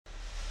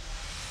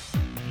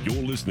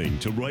You're listening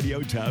to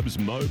Radio Tab's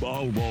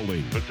Mobile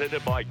Rolling,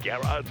 presented by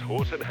Garrard's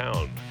Horse and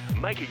Hound,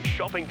 making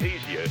shopping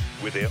easier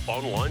with their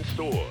online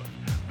store.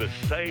 The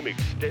same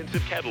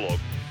extensive catalogue,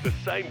 the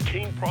same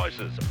keen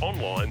prices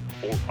online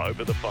or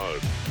over the phone.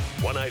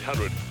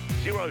 1800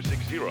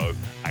 060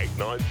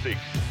 896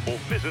 or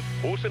visit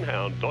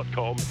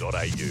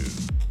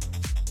horseandhound.com.au.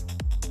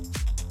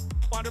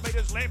 100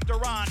 metres left to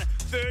run.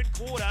 Third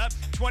quarter,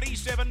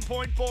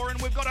 27.4,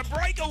 and we've got a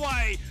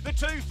breakaway. The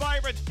two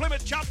favourites,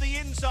 Plymouth Chubb the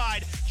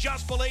inside,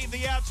 Just Believe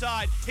the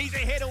outside. He's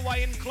ahead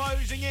away and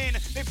closing in.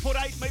 They've put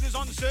 8 metres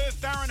on Surf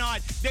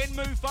Fahrenheit, then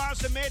Move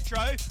Faster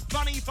Metro.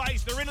 Funny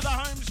Face, they're into the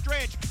home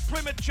stretch.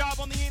 Plymouth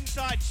Chubb on the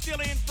inside, still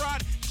in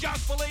front.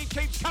 Just Believe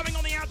keeps coming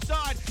on the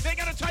outside. They're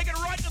going to take it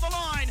right to the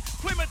line.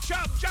 Plymouth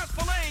Chubb, Just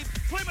Believe.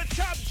 Plymouth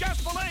Chubb,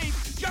 Just Believe.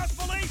 Just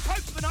Believe,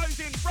 pokes the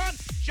nose in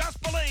front.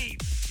 Just Believe.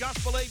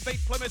 Just Believe beat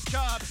Plymouth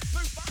Chubb.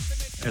 Move Faster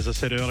Metro. As I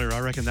said earlier, I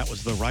reckon that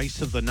was the race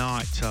of the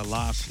night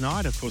last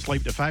night. Of course,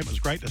 Leap to Fame, it was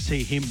great to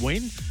see him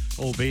win,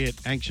 albeit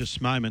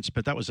anxious moments,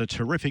 but that was a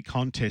terrific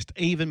contest.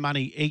 Even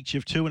money each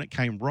of two, and it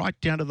came right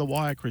down to the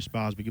wire, Chris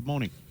Barsby. Good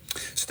morning.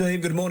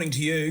 Steve, good morning to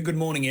you. Good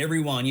morning,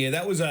 everyone. Yeah,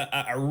 that was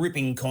a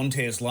ripping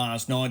contest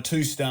last night.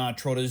 2-star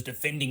trotters,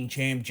 defending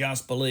champ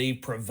Just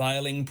Believe,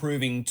 prevailing,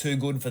 proving too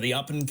good for the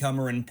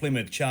up-and-comer in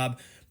Plymouth Chubb.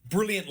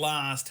 Brilliant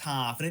last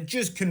half, and it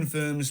just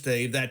confirms,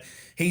 Steve, that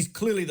he's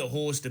clearly the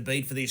horse to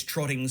beat for this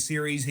trotting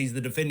series. He's the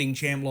defending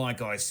champ,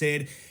 like I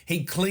said.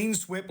 He clean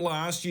swept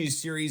last year's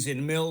series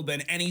in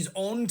Melbourne, and he's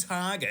on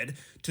target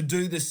to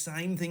do the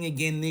same thing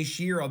again this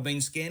year. I've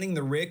been scanning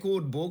the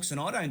record books, and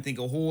I don't think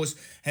a horse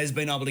has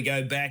been able to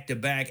go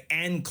back-to-back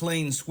and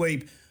clean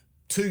sweep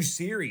 2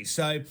 series.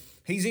 So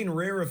he's in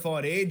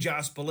rarefied air,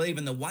 Just Believe,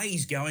 and the way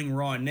he's going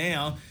right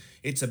now,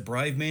 it's a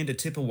brave man to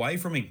tip away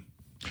from him.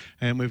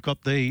 And we've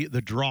got the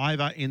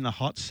driver in the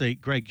hot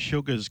seat, Greg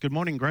Sugars. Good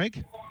morning,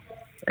 Greg.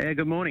 Yeah,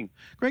 good morning.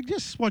 Greg,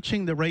 just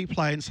watching the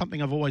replay, and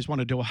something I've always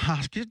wanted to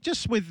ask,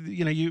 just with,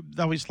 you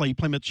obviously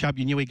Plymouth Chubb,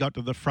 you knew he got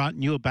to the front,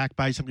 and you were back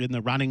basically in the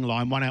running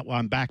line, one out,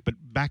 one back, but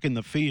back in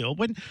the field.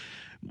 When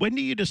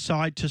do you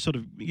decide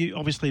to you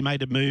obviously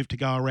made a move to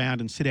go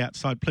around and sit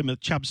outside Plymouth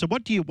Chubb. So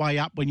what do you weigh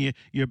up when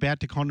you're about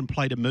to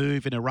contemplate a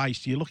move in a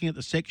race? You're looking at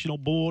the sectional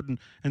board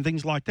and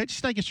things like that.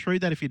 Just take us through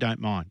that if you don't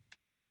mind.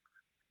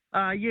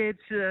 Yeah,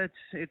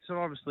 it's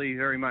obviously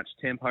very much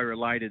tempo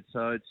related.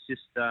 So it's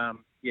just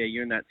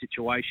you're in that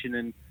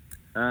situation,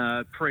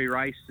 and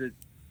pre-race,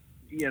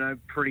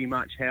 pretty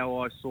much how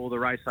I saw the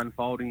race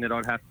unfolding, that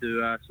I'd have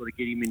to sort of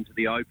get him into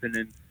the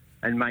open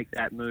and make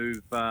that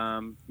move.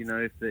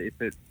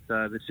 If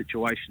the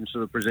situation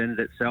sort of presented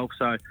itself.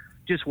 So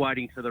just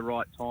waiting for the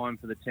right time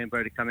for the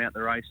tempo to come out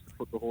the race to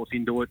put the horse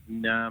into it,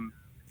 and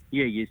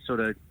you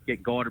sort of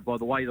get guided by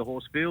the way the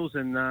horse feels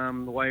and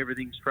the way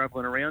everything's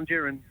travelling around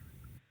you, and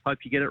hope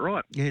you get it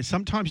right. Yeah,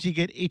 sometimes you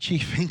get itchy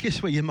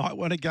fingers where you might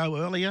want to go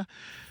earlier.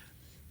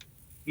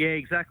 Yeah,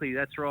 exactly.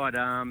 That's right.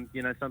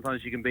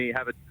 Sometimes you can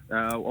have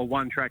a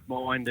one-track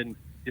mind and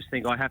just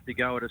think I have to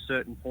go at a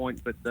certain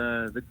point, but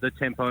the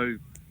tempo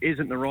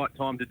isn't the right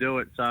time to do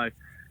it. So,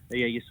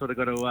 yeah, you sort of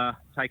got to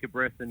take a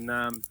breath and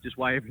just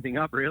weigh everything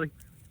up, really.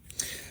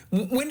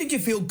 When did you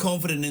feel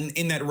confident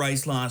in that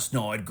race last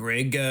night,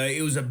 Greg?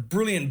 It was a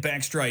brilliant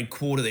back straight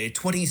quarter there,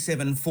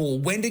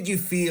 27-4. When did you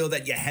feel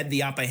that you had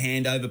the upper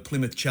hand over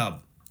Plymouth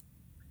Chubb?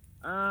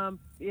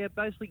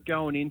 Basically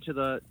going into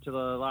the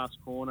last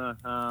corner,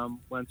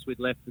 once we'd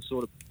left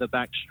the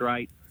back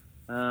straight.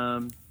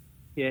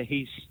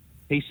 He's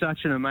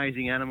such an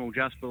amazing animal.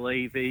 Just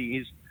Believe he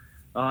is.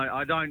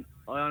 I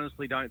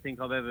honestly don't think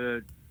I've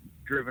ever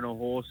driven a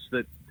horse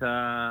that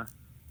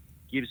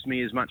gives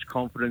me as much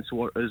confidence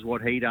as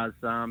what he does.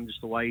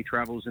 Just the way he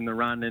travels in the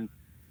run, and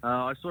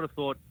I sort of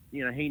thought,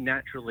 he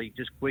naturally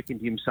just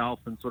quickened himself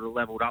and sort of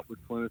levelled up with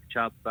Plymouth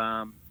Chubb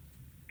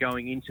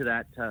going into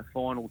that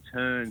final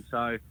turn.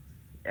 So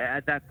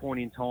at that point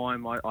in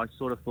time, I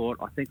sort of thought,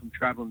 I think I'm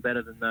travelling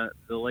better than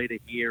the leader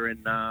here,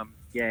 and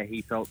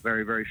he felt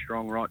very, very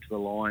strong right to the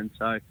line.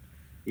 So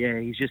yeah,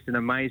 he's just an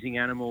amazing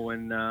animal,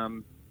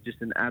 and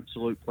just an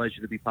absolute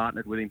pleasure to be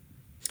partnered with him.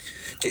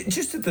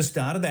 Just at the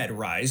start of that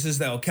race, as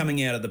they were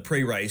coming out of the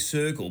pre-race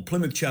circle,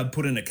 Plymouth Chubb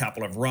put in a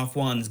couple of rough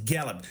ones.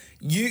 Gallop,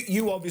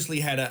 you obviously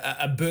had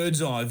a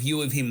bird's eye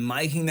view of him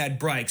making that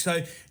break.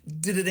 So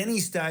did at any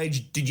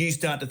stage, did you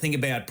start to think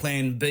about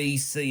plan B,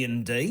 C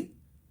and D?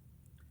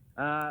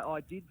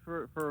 I did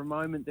for a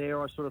moment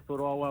there. I sort of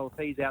thought, oh, well,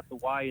 if he's out the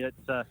way, it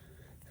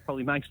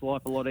probably makes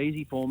life a lot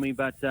easy for me.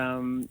 But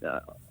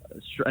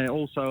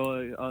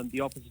also on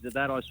the opposite of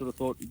that, I sort of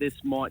thought this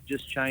might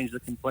just change the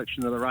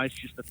complexion of the race,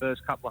 just the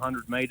first couple of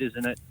 100 metres,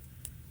 and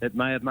it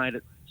may have made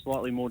it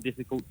slightly more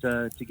difficult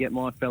to get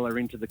my fella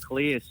into the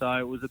clear. So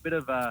it was a bit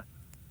of a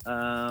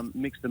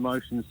mixed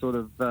emotions, sort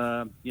of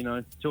 2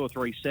 or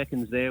 3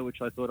 seconds there, which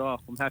I thought, oh,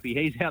 I'm happy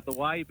he's out the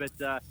way, but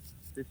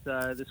this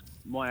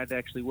might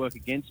actually work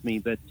against me.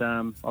 But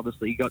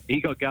obviously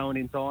he got going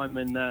in time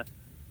and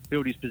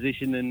filled his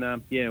position, and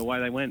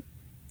away they went.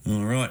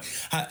 All right.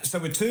 So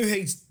we're 2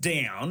 heats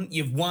down.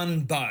 You've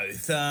won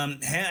both.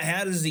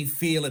 How does he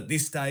feel at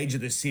this stage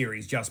of the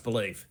series, Just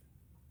Believe?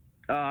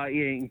 Yeah,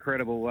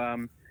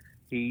 incredible.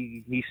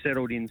 He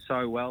settled in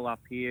so well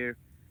up here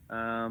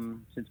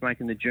since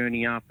making the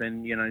journey up,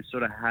 and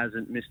sort of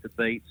hasn't missed a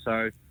beat.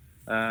 So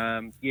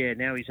now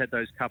he's had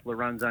those couple of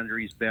runs under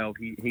his belt.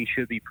 He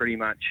should be pretty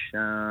much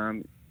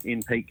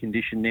in peak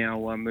condition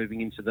now,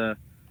 moving into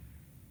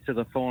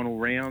the final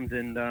round,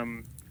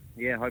 and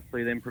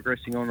hopefully then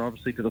progressing on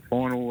obviously to the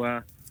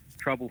final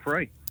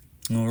trouble-free.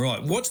 All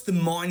right. What's the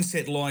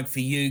mindset like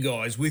for you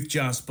guys with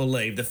Just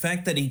Believe? The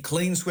fact that he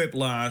clean swept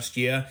last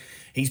year,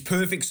 he's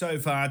perfect so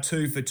far,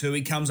 2 for 2.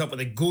 He comes up with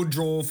a good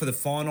draw for the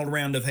final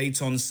round of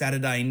heats on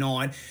Saturday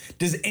night.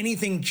 Does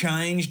anything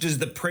change? Does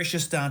the pressure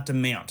start to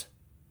mount?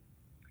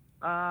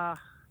 No,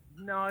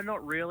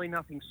 not really.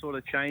 Nothing sort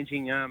of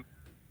changing.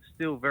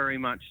 Still very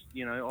much,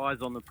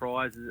 eyes on the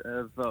prize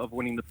of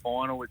winning the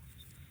final.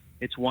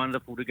 It's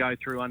wonderful to go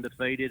through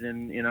undefeated,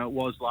 and it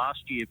was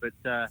last year, but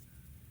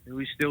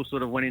we still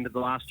sort of went into the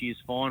last year's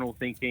final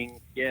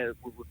thinking,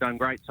 we've done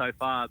great so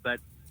far,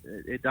 but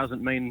it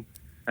doesn't mean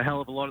a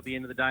hell of a lot at the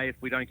end of the day if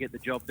we don't get the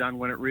job done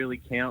when it really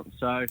counts.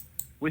 So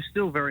we're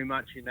still very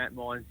much in that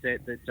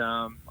mindset that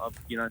of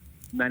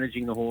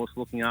managing the horse,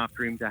 looking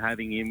after him, to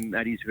having him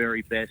at his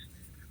very best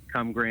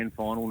come grand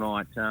final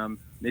night.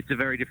 It's a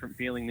very different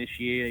feeling this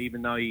year,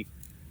 even though he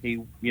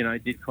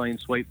did clean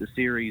sweep the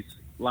series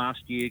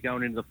last year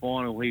going into the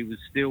final. He was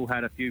still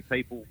had a few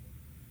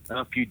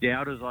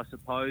doubters, I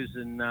suppose,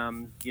 and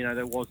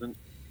there wasn't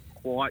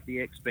quite the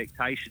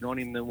expectation on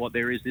him than what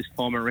there is this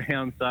time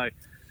around. So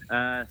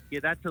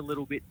that's a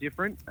little bit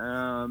different,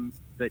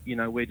 but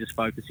we're just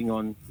focusing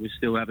on, we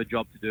still have a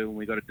job to do, and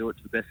we've got to do it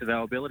to the best of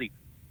our ability.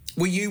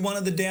 Were you one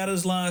of the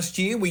doubters last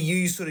year? Were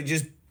you sort of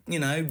just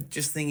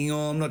thinking,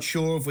 I'm not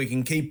sure if we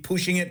can keep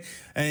pushing it,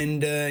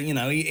 and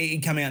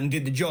he come out and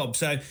did the job?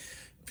 So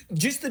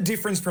just the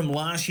difference from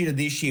last year to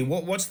this year,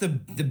 what's the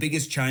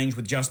biggest change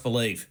with Just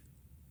Believe?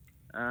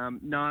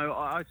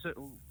 No,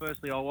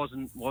 firstly, I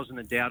wasn't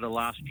a doubter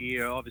last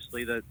year.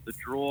 Obviously, the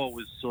draw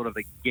was sort of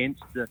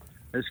against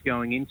us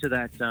going into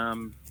that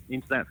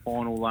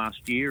final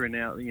last year, and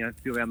now a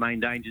few of our main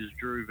dangers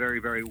drew very,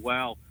 very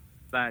well.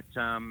 But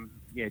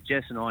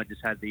Jess and I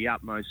just had the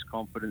utmost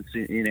confidence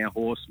in our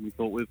horse, and we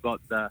thought we've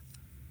got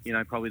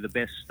probably the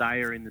best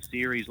stayer in the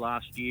series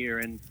last year,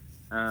 and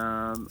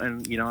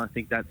I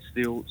think that's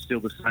still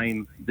the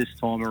same this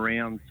time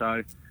around.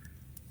 So.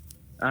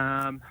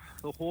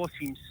 The horse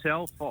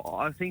himself,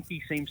 I think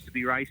he seems to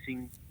be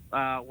racing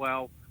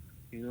well.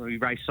 He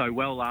raced so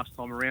well last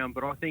time around,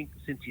 but I think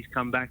since he's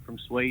come back from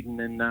Sweden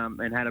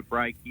and had a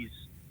break, he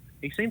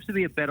seems to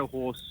be a better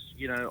horse,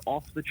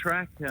 off the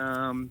track.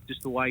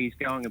 Just the way he's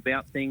going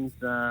about things,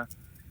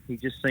 he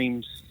just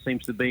seems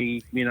to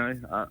be,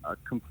 a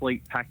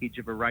complete package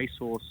of a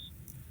racehorse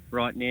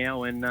right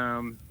now, and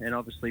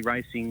obviously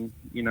racing,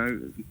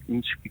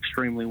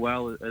 extremely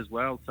well as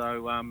well.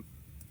 So.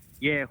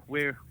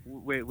 We're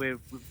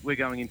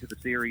going into the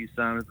series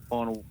at the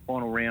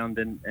final round,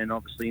 and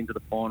obviously into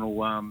the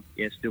final.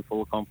 Still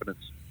full of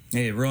confidence.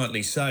 Yeah,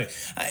 rightly so.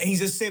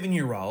 He's a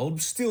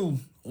 7-year-old, still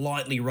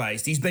lightly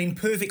raced. He's been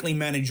perfectly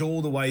managed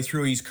all the way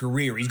through his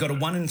career. He's got a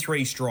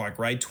 1-3 strike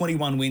rate,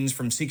 21 wins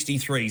from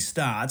 63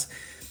 starts.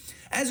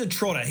 As a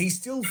trotter, he's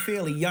still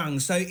fairly young.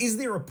 So, is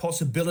there a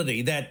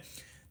possibility that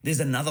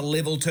there's another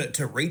level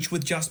to reach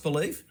with Just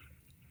Believe?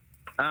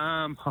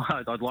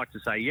 I'd like to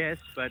say yes,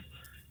 but.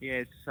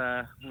 Yeah, it's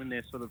when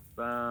they're sort of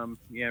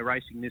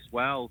racing this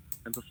well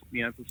and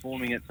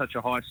performing at such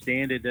a high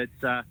standard.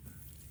 It's hard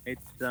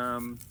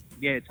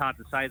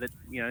to say that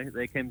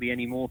there can be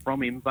any more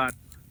from him. But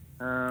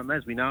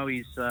as we know,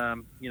 he's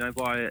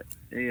by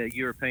a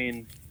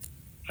European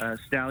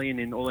stallion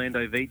in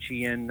Orlando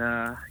Vici, and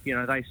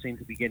they seem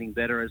to be getting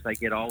better as they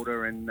get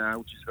older, and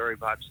which is very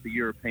much the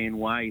European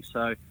way.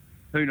 So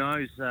who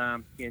knows?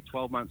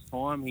 12 months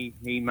time,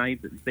 he may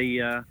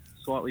be.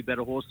 Slightly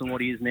better horse than what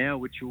he is now,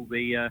 which will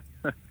be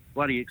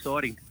bloody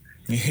exciting.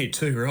 Yeah,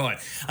 too right.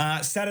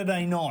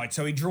 Saturday night,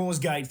 so he draws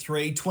gate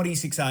 3,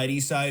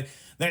 26.80, so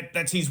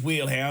that's his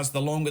wheelhouse. The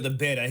longer the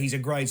better. He's a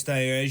great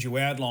stayer, as you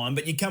outlined,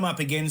 but you come up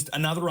against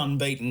another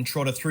unbeaten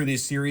trotter through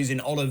this series in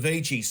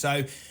Olivici,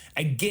 so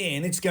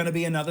again, it's going to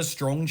be another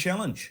strong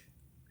challenge.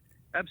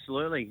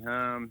 Absolutely.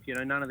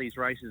 None of these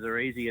races are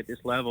easy at this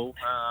level.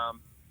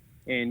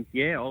 And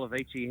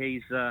Olivici,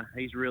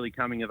 he's really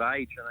coming of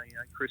age.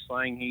 Chris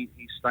Lang, he's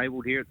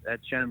stabled here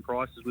at Shannon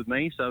Price's with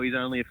me, so he's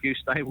only a few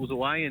stables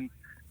away. And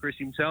Chris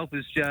himself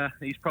is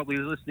he's probably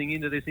listening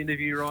into this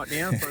interview right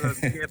now, so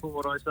be careful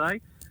what I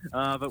say.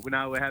 But we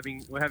know we're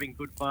having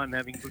good fun,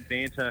 having good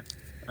banter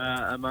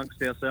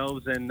amongst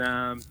ourselves, and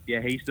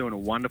he's doing a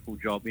wonderful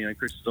job.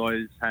 Chris has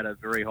always had a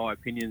very high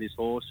opinion of this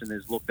horse and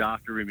has looked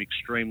after him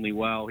extremely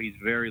well. He's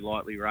very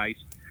lightly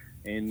raced,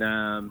 and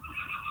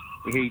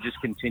he just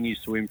continues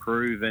to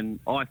improve, and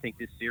I think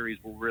this series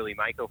will really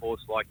make a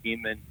horse like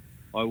him, and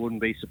I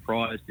wouldn't be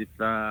surprised if,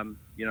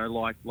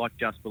 like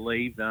Just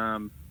Believe,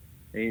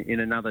 in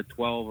another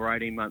 12 or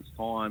 18 months'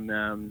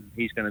 time,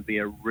 he's going to be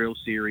a real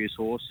serious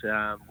horse,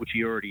 which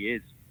he already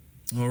is.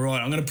 All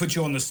right, I'm going to put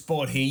you on the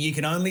spot here. You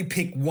can only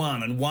pick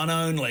one and one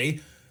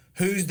only.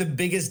 Who's the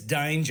biggest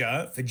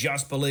danger for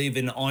Just Believe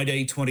in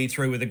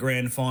ID23 with the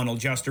grand final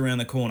just around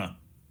the corner?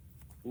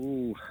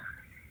 Ooh,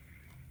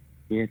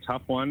 yeah,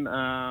 tough one.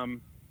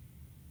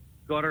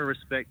 Got to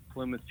respect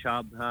Plymouth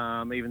Chubb,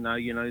 even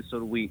though,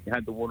 sort of we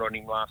had the water on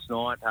him last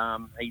night.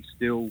 He's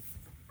still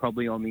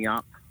probably on the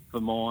up for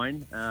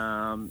mine,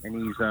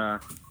 and he's,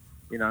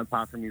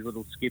 apart from his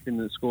little skip in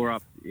the score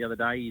up the other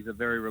day, he's a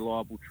very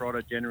reliable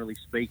trotter, generally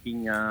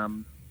speaking.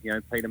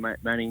 Peter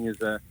Manning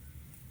is a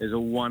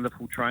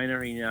wonderful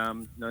trainer. He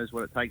knows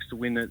what it takes to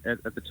win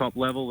at the top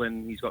level,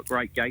 and he's got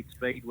great gate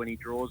speed when he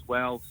draws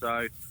well.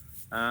 So,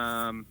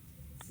 I'm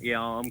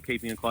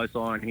keeping a close eye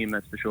on him,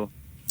 that's for sure.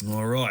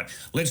 All right,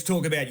 let's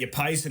talk about your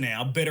pacer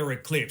now, Better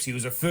Eclipse. He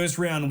was a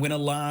first-round winner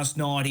last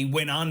night. He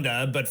went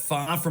under, but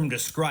far from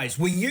disgrace.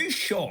 Were you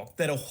shocked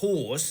that a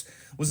horse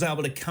was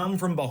able to come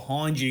from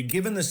behind you,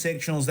 given the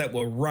sectionals that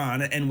were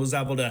run, and was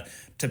able to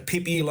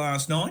pip you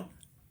last night?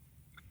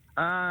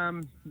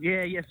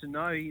 Yes and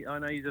no. I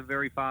know he's a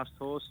very fast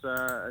horse,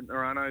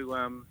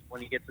 Narano,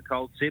 when he gets a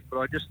cold sip, but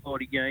I just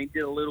thought he did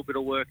a little bit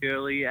of work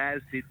early,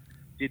 as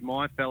did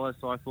my fella,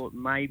 so I thought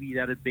maybe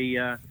that'd be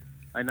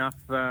enough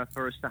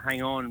for us to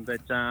hang on.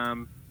 But,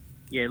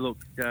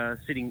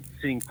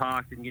 sitting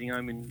parked and getting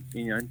home in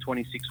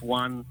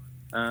 26-1,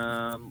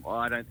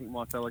 I don't think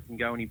my fella can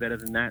go any better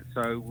than that,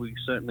 so we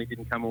certainly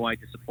didn't come away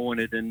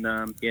disappointed, and,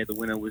 the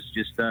winner was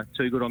just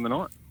too good on the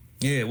night.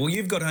 Yeah, well,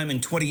 you've got home in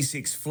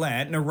 26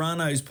 flat.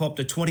 Narano's popped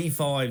a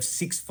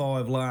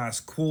 25.65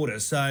 last quarter,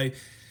 so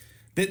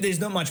there's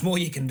not much more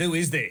you can do,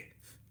 is there?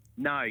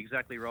 No,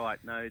 exactly right.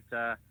 No,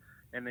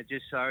 and it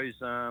just shows,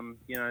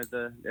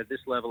 at this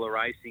level of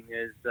racing,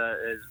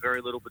 there's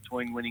very little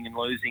between winning and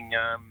losing,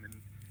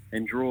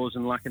 and draws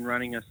and luck and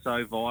running are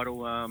so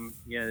vital. I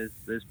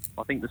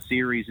think the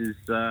series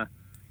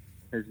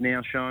has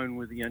now shown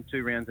with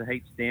 2 rounds of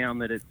heats down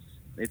that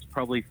it's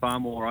probably far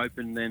more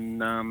open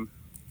than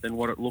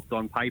what it looked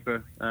on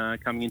paper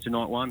coming into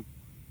night one.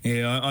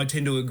 Yeah, I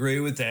tend to agree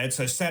with that.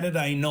 So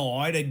Saturday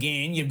night,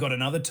 again, you've got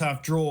another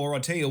tough draw. I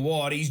tell you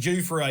what, he's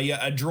due for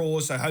a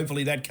draw, so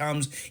hopefully that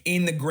comes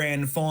in the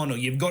grand final.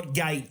 You've got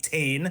gate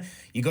 10.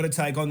 You've got to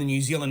take on the New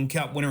Zealand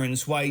Cup winner in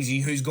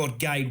Swayze, who's got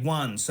gate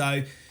 1.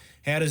 So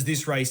how does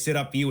this race set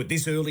up for you at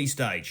this early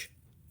stage?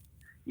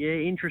 Yeah,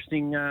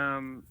 interesting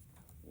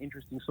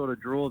sort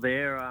of draw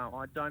there.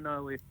 I don't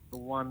know if the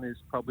one is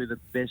probably the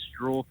best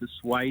draw for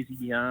Swayze.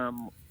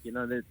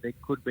 There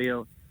could be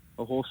a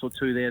horse or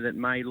two there that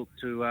may look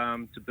to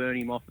burn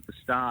him off at the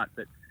start,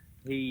 but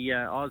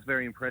I was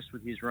very impressed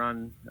with his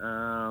run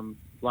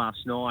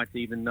last night.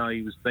 Even though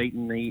he was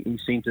beaten, he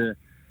seemed to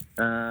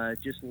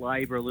just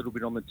labour a little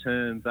bit on the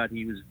turn, but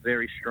he was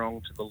very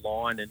strong to the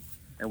line,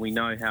 and we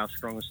know how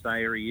strong a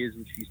stayer he is,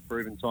 which he's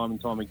proven time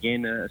and time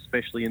again,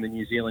 especially in the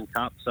New Zealand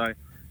Cup. So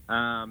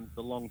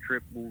the long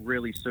trip will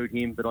really suit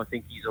him, but I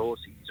think he's a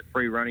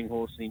free running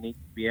horse, and he needs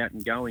to be out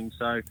and going.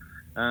 So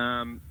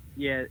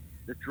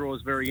the draw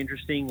is very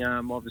interesting.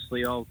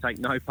 Obviously, I'll take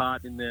no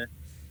part in the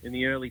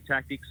early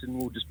tactics, and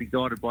we'll just be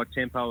guided by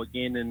tempo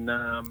again. And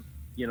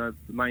the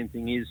main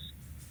thing is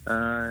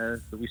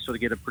that we sort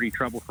of get a pretty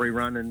trouble-free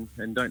run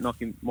and don't knock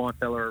my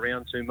fella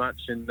around too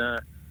much, and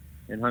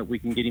hope we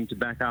can get him to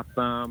back up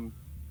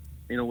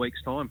in a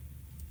week's time.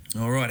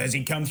 All right. Has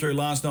he come through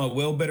last night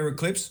well, Better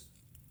Eclipse?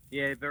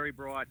 Yeah, very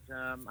bright.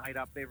 Ate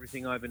up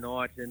everything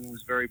overnight and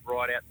was very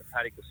bright out in the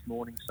paddock this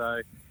morning.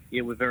 So,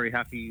 yeah, we're very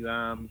happy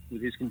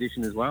with his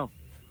condition as well.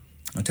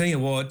 I tell you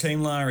what,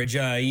 Team Lara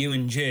J, you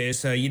and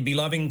Jess, you'd be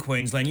loving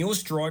Queensland. Your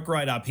strike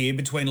rate up here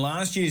between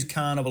last year's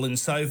carnival and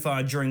so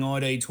far during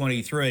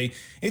ID23,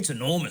 it's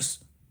enormous.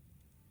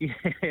 Yeah,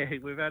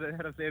 we've had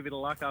a fair bit of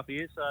luck up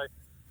here, so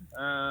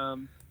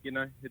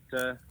it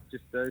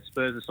just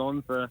spurs us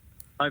on for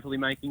hopefully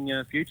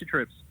making future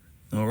trips.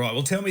 All right,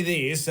 well, tell me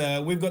this.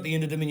 We've got the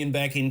Inter-Dominion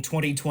back in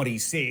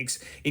 2026.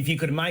 If you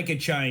could make a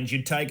change,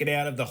 you'd take it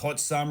out of the hot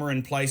summer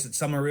and place it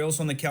somewhere else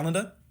on the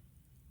calendar?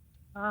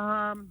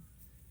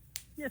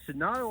 Yes and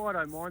no. I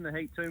don't mind the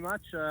heat too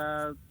much.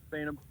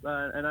 Being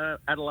an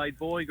Adelaide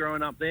boy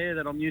growing up there,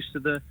 that I'm used to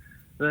the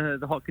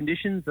hot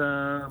conditions.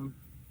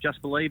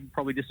 Just Believe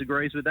probably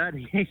disagrees with that.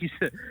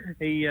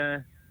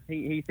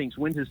 He thinks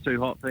winter's too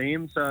hot for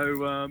him.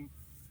 So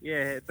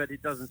but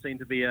it doesn't seem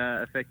to be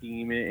affecting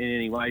him in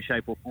any way,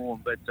 shape or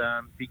form. But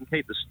if you can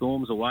keep the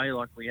storms away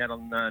like we had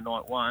on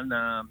night one,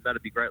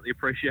 that'd be greatly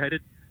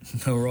appreciated.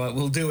 All right,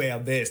 we'll do our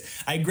best.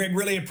 Hey, Greg,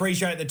 really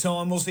appreciate the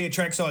time. We'll see you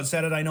trackside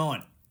Saturday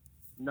night.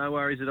 No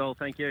worries at all.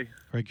 Thank you.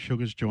 Greg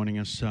Sugar's joining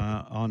us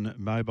on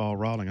Mobile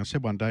Rolling. I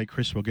said one day,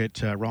 Chris, will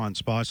get Ryan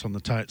Spice on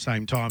the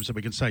same time so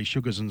we can say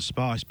Sugars and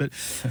Spice. But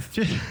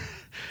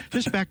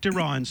just back to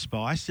Ryan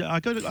Spice,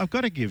 I've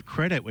got to give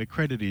credit where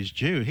credit is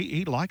due.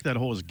 He liked that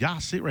horse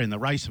Gus. It ran the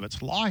race of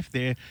its life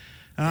there.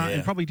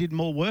 And probably did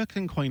more work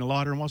than Queen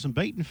Elida and wasn't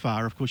beaten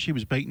far. Of course, she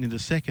was beaten in the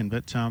second,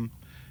 but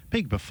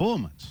big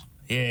performance.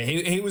 Yeah,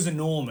 he was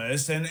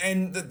enormous,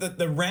 and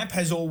the rap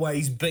has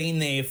always been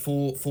there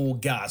for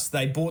Gus.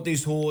 They bought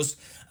this horse,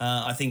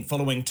 I think,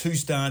 following 2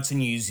 starts in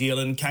New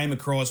Zealand, came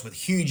across with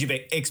huge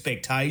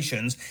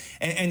expectations,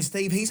 and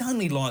Steve, he's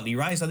only lightly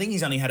raced. I think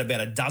he's only had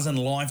about a dozen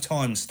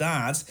lifetime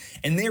starts,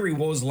 and there he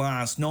was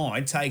last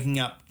night, taking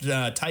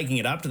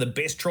it up to the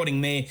best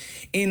trotting mare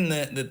in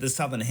the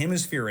Southern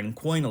Hemisphere in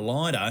Queen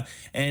Elida,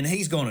 and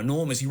he's gone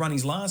enormous. He ran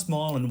his last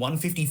mile in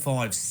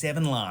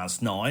 1:55.7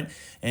 last night,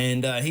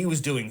 and he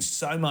was doing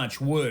so much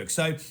work.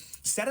 So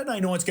Saturday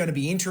night's going to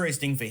be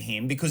interesting for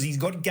him because he's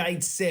got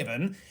gate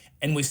 7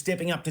 and we're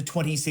stepping up to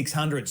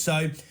 2,600.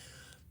 So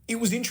it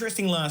was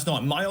interesting last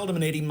night. My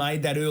Alderman Eddie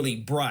made that early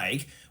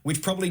break,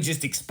 which probably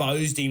just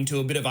exposed him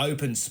to a bit of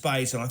open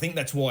space, and I think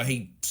that's why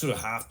he sort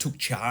of half took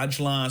charge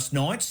last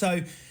night.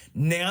 So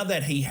now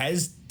that he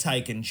has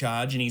taken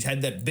charge and he's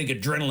had that big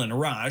adrenaline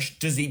rush,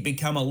 does he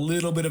become a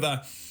little bit of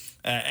a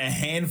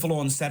handful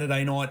on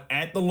Saturday night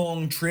at the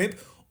long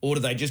trip, or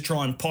do they just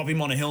try and pop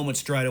him on a helmet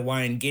straight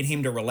away and get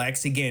him to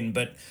relax again?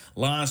 But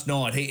last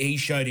night, he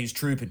showed his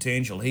true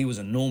potential. He was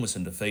enormous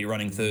in defeat,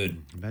 running third.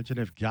 Imagine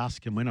if Gus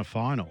can win a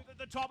final. At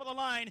the top of the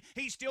lane,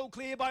 he's still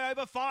clear by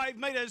over 5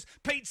 metres.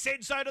 Pete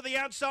said so to the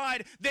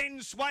outside. Then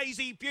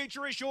Swayze,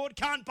 future assured,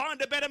 can't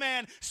find a better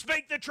man.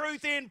 Speak the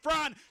truth in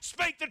front.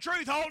 Speak the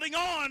truth, holding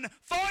on.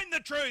 Find the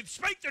truth.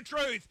 Speak the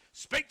truth.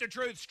 Speak the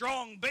truth,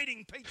 strong,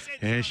 beating Pete said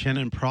so. Yeah,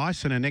 Shannon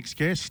Price and our next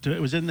guest.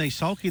 It was in the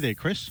sulky there,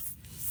 Chris.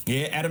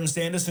 Yeah, Adam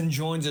Sanderson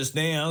joins us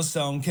now,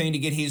 so I'm keen to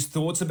get his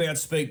thoughts about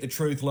Speak the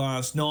Truth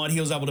last night. He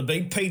was able to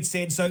beat Pete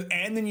Said So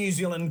and the New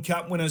Zealand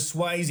Cup winner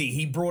Swayze.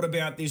 He brought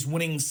about this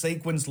winning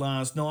sequence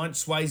last night.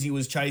 Swayze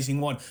was chasing,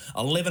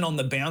 11 on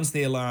the bounce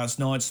there last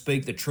night.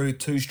 Speak the Truth,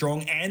 too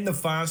strong, and the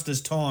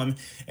fastest time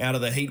out of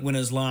the heat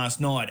winners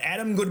last night.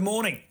 Adam, good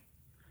morning.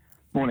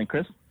 Morning,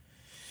 Chris.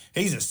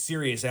 He's a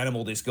serious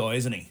animal, this guy,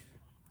 isn't he?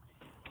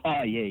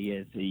 Oh, yeah,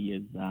 yes, he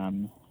is.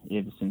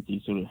 Ever since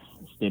he sort of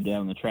stepped out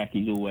on the track,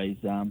 he's always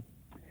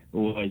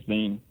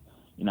been,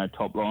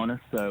 top liner.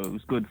 So it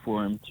was good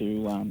for him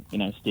to,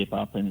 step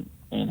up and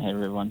have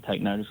everyone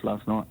take notice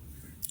last night.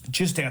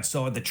 Just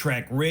outside the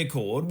track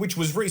record, which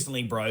was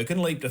recently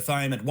broken, leap to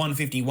fame at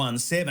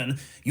 1:51.7.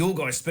 Your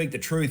guys Speak the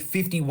Truth,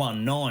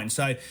 51.9.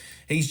 So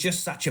he's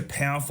just such a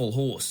powerful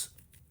horse.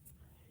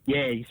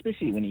 Yeah,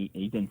 especially when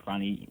he's in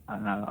front.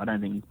 I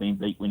don't think he's been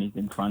beat when he's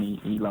in front.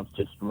 He loves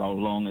just to roll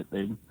along at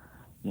the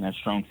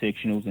strong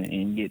sectionals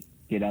and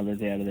get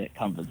others out of that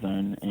comfort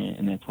zone,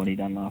 and that's what he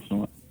done last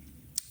night.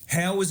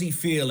 How was he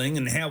feeling,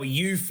 and how are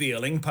you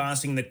feeling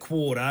passing the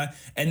quarter?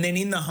 And then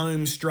in the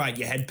home straight,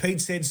 you had Pete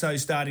Said So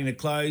starting to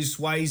close,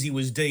 Swayze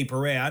was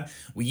deeper out.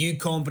 Were you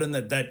confident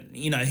that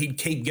he'd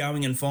keep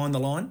going and find the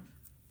line?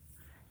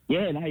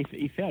 Yeah, no,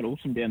 he felt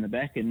awesome down the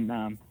back,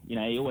 and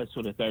he always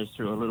sort of goes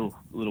through a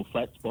little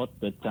flat spot,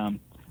 but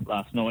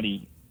last night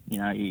he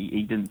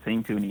didn't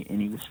seem to,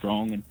 and he was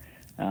strong,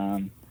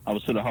 and I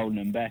was sort of holding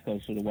him back. I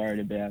was sort of worried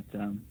about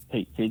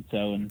Pete Said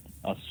So, and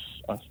I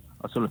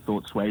sort of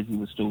thought Swayze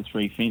was still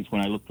 3 fence.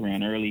 When I looked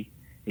around early,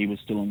 he was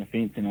still on the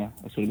fence, and I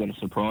sort of got a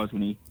surprise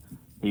when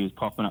he was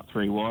popping up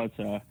 3 wide.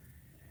 So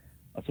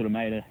I sort of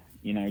made a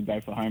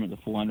go for home at the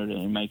 400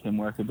 and make him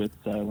work a bit.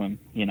 So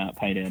it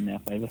paid out in our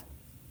favour.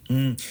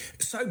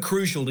 So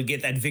crucial to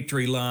get that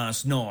victory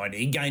last night.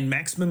 He gained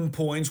maximum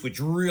points, which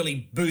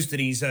really boosted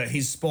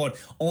his spot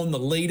on the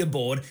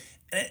leaderboard.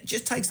 It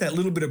just takes that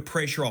little bit of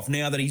pressure off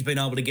now that he's been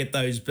able to get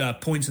those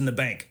points in the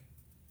bank.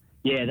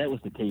 Yeah, that was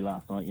the key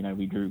last night.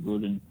 We drew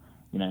good, and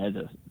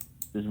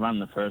his run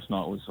the first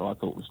night I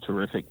thought was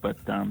terrific. But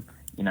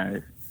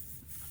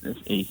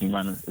he can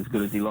run as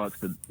good as he likes,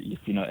 but if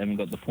haven't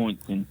got the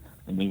points, then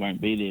we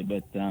won't be there.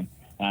 But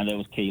that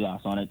was key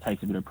last night. It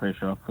takes a bit of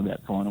pressure off for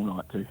that final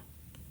night too.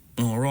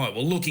 All right.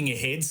 Well, looking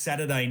ahead,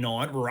 Saturday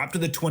night, we're up to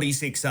the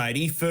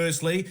 2680.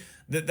 Firstly,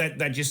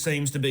 that just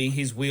seems to be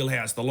his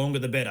wheelhouse. The longer,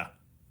 the better.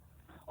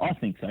 I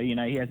think so. He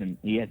hasn't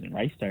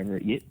raced over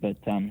it yet, but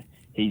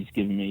he's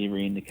given me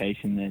every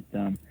indication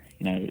that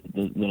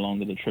the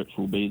longer the trips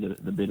will be,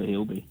 the better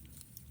he'll be.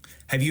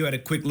 Have you had a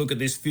quick look at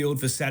this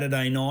field for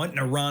Saturday night?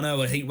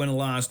 Narano, a heat winner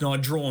last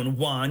night, drawn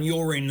 1.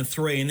 You're in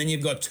 3, and then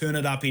you've got Turn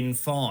It Up in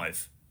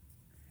 5.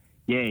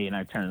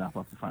 Yeah, Turn It Up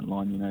off the front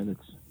line.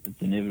 It's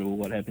inevitable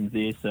what happens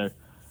there. So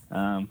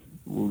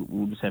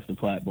we'll just have to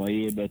play it by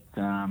ear. But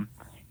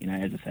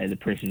as I say, the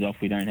pressure's off.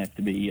 We don't have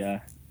to be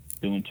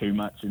doing too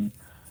much, and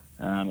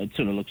it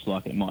sort of looks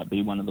like it might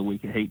be one of the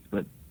weaker heats,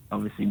 but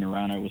obviously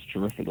Narano was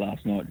terrific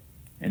last night,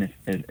 and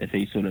if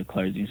he's sort of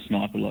closing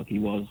sniper like he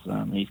was,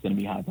 he's going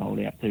to be hard to hold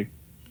out too.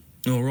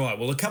 All right,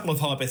 well, a couple of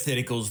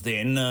hypotheticals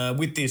then.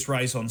 With this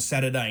race on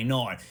Saturday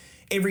night,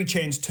 every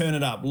chance Turn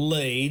It Up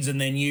leads and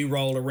then you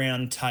roll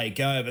around, take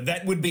over.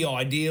 That would be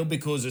ideal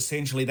because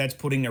essentially that's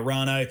putting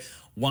Narano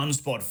one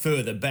spot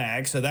further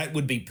back, so that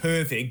would be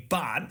perfect.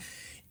 But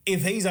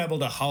if he's able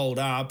to hold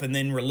up and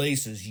then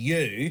releases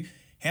you,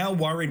 how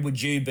worried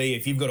would you be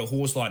if you've got a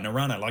horse like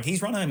Narano? Like,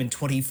 he's run home in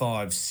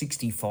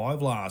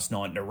 25.65 last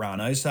night,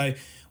 Narano. So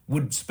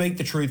would Speak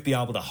the Truth be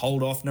able to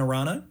hold off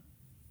Narano?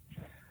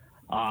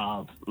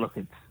 Look,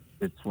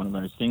 it's one of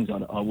those things.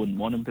 I wouldn't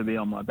want him to be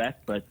on my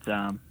back, but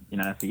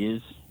if he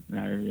is,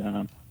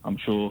 I'm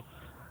sure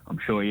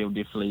he'll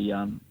definitely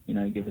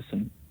give us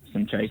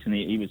some chase. And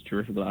he was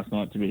terrific last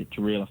night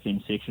to reel off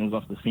them sectionals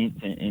off the fence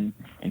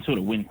and sort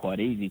of win quite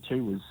easy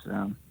too.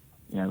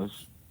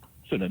 Was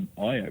sort of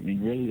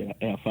eye-opening really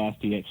how fast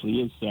he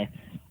actually is. So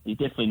he's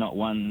definitely not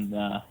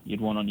one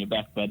you'd want on your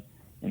back, but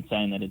in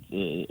saying that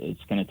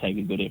it's going to take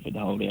a good effort to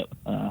hold out,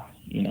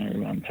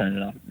 turn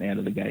it up out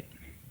of the gate.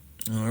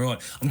 All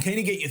right. I'm keen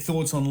to get your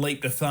thoughts on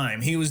Leap to Fame.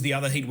 He was the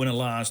other heat winner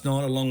last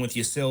night, along with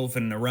yourself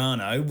and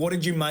Narano. What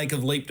did you make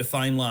of Leap to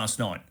Fame last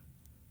night?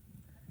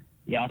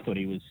 Yeah, I thought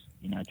he was,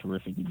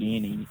 terrific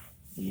again.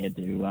 He had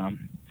to,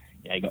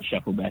 he got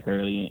shuffled back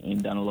early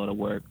and done a lot of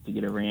work to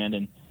get around.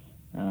 And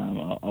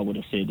I would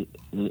have said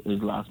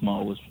his last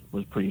mile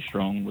was pretty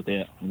strong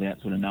without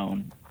sort of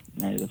knowing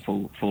the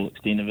full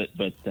extent of it.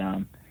 But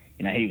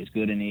he was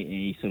good, and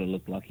he sort of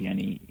looked like he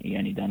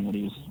only done what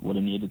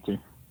he needed to.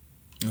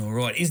 All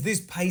right. Is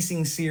this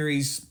pacing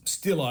series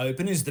still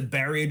open? Is the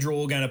barrier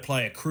draw going to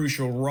play a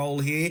crucial role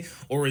here,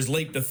 or is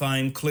Leap to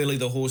Fame clearly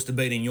the horse to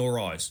beat in your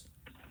eyes?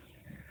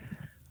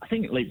 I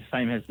think Leap to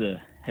Fame has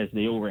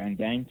the all-round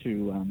game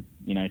to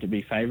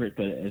be favourite,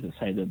 but as I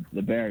say,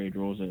 the barrier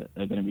draws are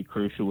going to be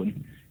crucial.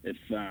 And if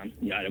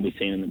we've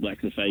seen in the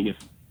Blacks of Vegas,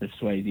 if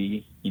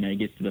Swayze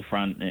gets to the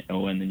front,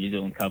 or in the New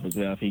Zealand Cup as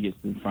well, if he gets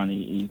to the front,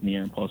 he's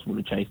near impossible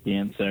to chase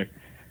down. So.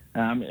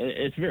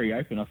 It's very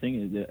open. I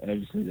think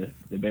obviously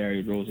the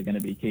barrier draws are going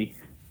to be key.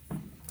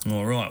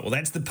 All right. Well,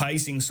 that's the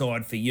pacing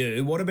side for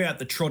you. What about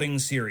the trotting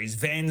series?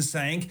 Van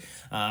Sank,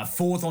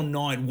 4th on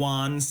night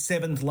 1,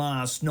 7th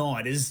last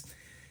night.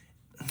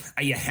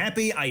 Are you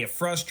happy? Are you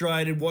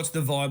frustrated? What's the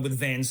vibe with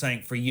Van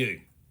Sank for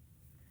you?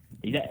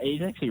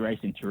 He's actually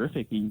racing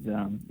terrific. He's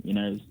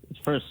his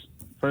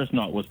first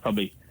night was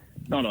probably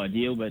not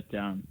ideal, but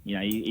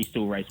he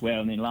still raced well.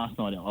 And then last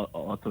night I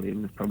thought it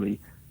was probably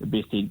the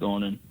best he'd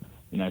gone in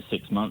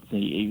 6 months.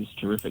 He was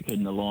terrific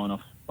hitting the line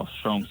off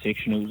strong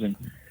sectionals,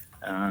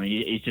 and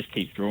he just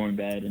keeps drawing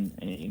bad and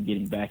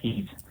getting back.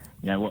 He's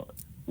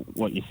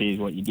what you see is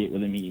what you get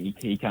with him.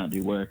 He can't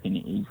do work, and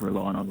he's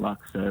relying on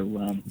luck.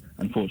 So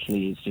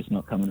unfortunately, it's just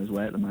not coming his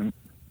way at the moment.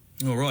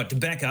 All right, to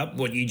back up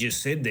what you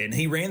just said then,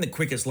 he ran the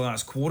quickest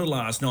last quarter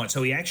last night,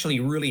 so he actually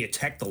really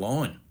attacked the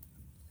line.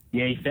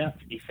 Yeah, he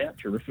felt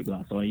terrific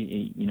last night.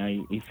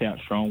 He felt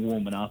strong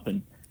warming up,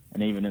 and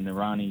even in the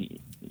run,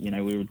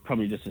 we were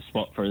probably just a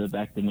spot further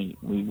back than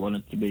we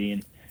wanted to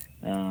be,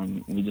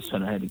 and we just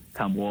sort of had to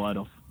come wide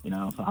off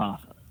a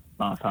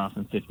last half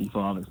and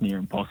 55. It's near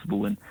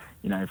impossible, and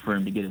for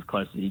him to get as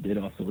close as he did,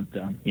 I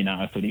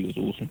thought he was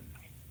awesome.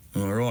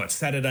 All right,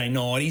 Saturday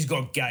night, he's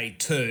got gate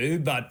 2,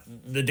 but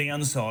the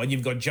downside,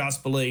 you've got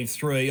Just Believe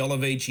 3,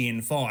 Olivici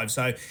in 5,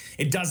 so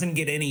it doesn't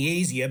get any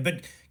easier,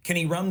 but can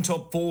he run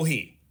top 4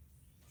 here?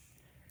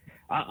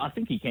 I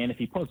think he can if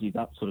he posits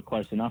up sort of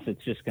close enough.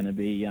 It's just going to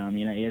be,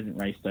 he hasn't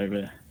raced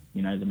over,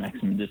 the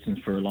maximum distance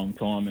for a long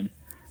time,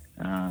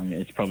 and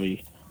it's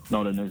probably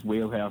not in his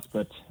wheelhouse.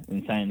 But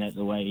in saying that,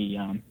 the way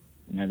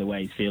the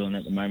way he's feeling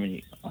at the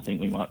moment, I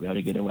think we might be able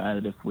to get away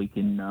with it if we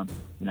can,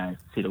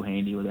 settle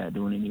handy without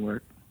doing any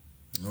work.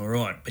 All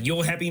right, but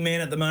you're happy,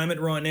 man, at the moment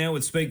right now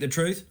with Speak the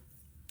Truth?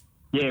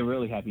 Yeah,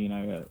 really happy.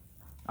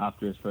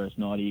 After his first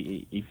night,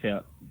 he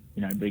felt,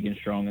 big and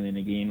strong, and then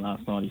again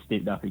last night he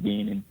stepped up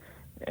again and.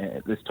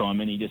 At this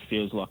time, and he just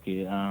feels like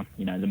the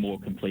more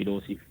complete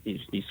horse.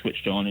 He's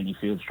switched on and he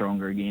feels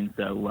stronger again.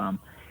 So,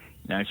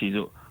 she's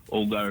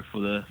all go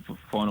for the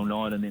final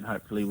night, and then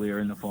hopefully we're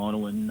in the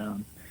final,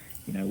 and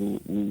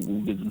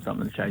we'll give them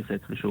something to chase.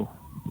 That's for sure.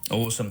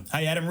 Awesome.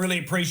 Hey, Adam, really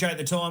appreciate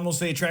the time. We'll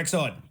see you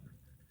trackside.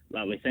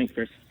 Lovely, thanks,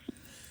 Chris.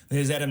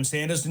 There's Adam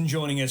Sanderson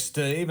joining us,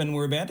 Steve, and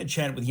we're about to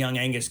chat with young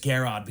Angus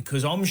Garrard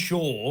because I'm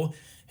sure.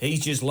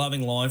 He's just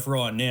loving life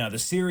right now. The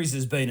series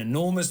has been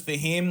enormous for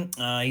him.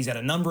 He's had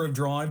a number of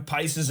drive,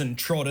 paces and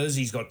trotters.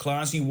 He's got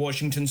Classy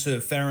Washington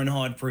Surf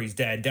Fahrenheit for his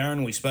dad,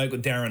 Darren. We spoke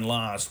with Darren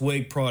last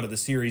week prior to the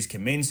series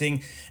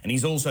commencing, and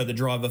he's also the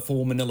driver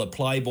for Manila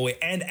Playboy.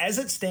 And as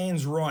it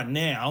stands right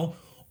now,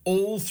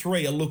 all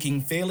three are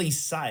looking fairly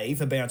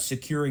safe about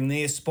securing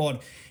their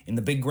spot in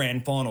the big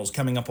grand finals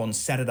coming up on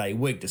Saturday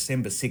week,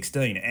 December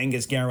 16.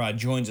 Angus Garrard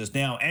joins us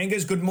now.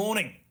 Angus, good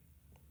morning.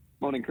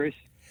 Morning, Chris.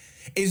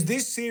 Is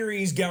this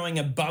series going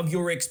above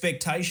your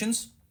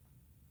expectations?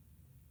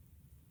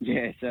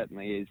 Yeah, it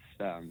certainly is.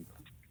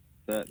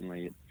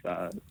 Certainly, it's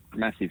a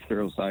massive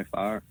thrill so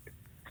far.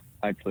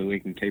 Hopefully we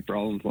can keep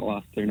rolling for the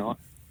last 2 nights.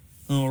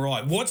 All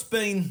right. What's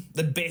been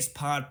the best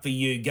part for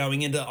you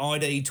going into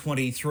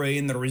ID23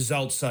 and the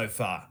results so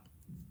far?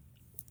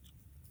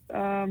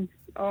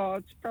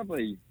 It's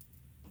probably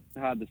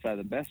hard to say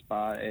the best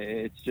part.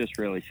 It's just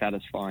really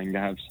satisfying to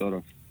have sort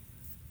of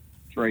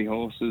 3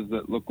 horses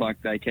that look like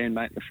they can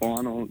make the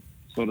final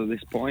sort of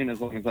this point,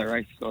 as long as they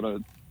race sort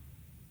of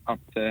up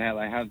to how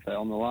they have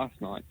on the last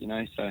night,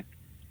 So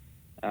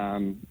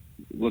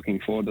looking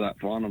forward to that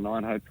final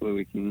night. Hopefully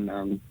we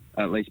can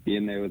at least be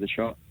in there with a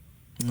shot.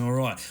 All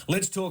right.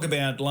 Let's talk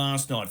about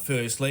last night,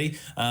 firstly.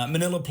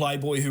 Manila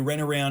Playboy, who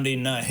ran around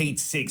in Heat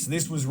 6.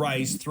 This was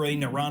race 3.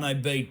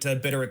 Narano beat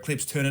Better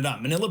Eclipse, Turn It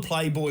Up. Manila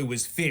Playboy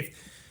was 5th.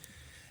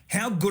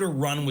 How good a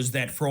run was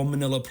that from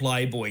Manila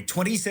Playboy?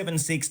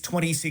 27-6,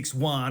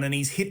 26-1, and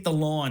he's hit the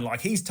line.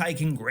 Like, he's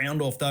taking ground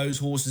off those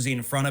horses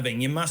in front of him.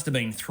 You must have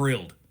been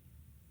thrilled.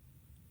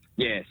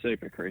 Yeah,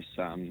 super, Chris.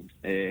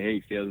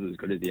 He feels as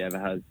good as he ever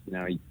has. You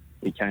know,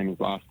 he came his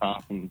last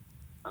half and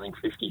I think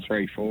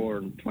 53-4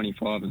 and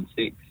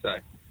 25-6. So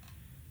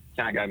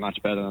can't go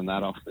much better than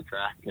that off the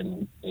track.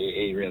 And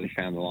he really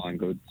found the line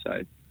good.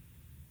 So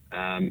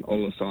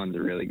all the signs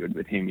are really good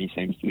with him. He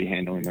seems to be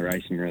handling the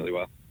racing really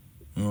well.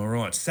 All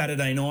right.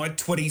 Saturday night,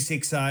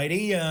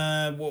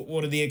 26.80.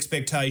 What are the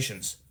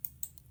expectations?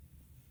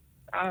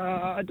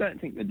 I don't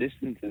think the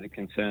distance is a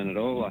concern at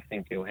all. I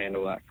think he'll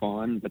handle that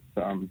fine. But,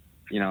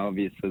 you know,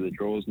 obviously the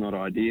draw's not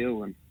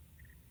ideal. And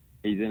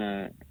he's in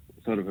a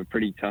sort of a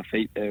pretty tough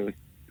heat there with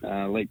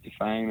Leap to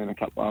Fame and a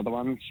couple of other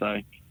ones. So,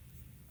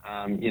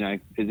 you know,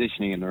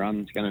 positioning in the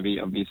run is going to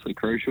be obviously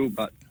crucial,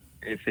 but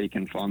if he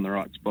can find the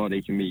right spot,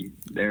 he can be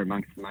there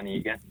amongst the money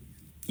again.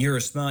 You're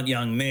a smart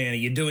young man. Are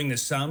you doing the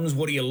sums?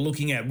 What are you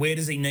looking at? Where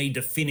does he need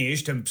to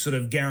finish to sort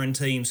of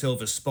guarantee himself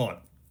a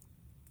spot?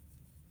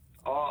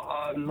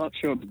 I'm not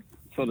sure,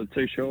 sort of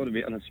too sure, to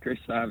be honest, Chris.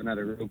 I haven't had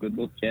a real good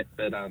look yet,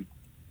 but,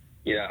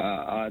 yeah,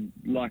 I'd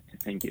like to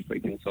think if we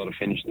can sort of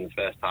finish in the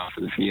first half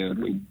of the field,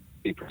 we'd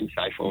be pretty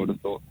safe, I would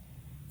have thought.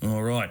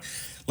 All right.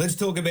 Let's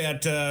talk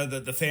about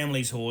the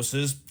family's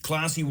horses.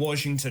 Classy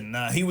Washington,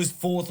 he was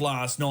 4th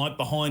last night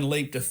behind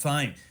Leap to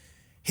Fame.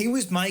 He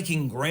was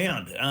making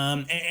ground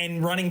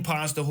and running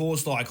past a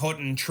horse like Hot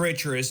and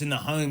Treacherous in the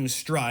home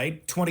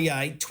straight,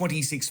 28,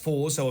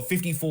 26-4, so a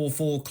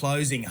 54-4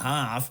 closing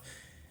half.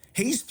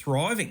 He's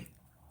thriving.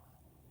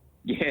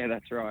 Yeah,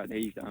 that's right.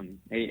 He's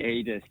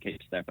he just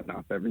keeps stepping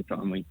up every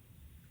time we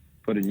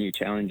put a new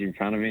challenge in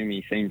front of him.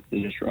 He seems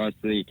to just rise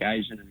to the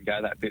occasion and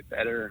go that bit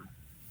better.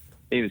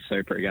 He was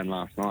super again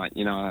last night.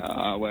 You know,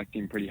 I worked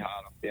him pretty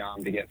hard off the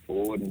arm to get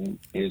forward, and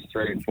he was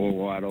 3 and 4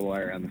 wide all the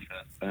way around the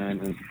first turn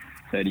and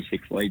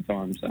 36 lead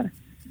time. So,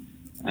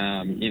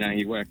 you know,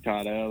 he worked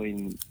hard early,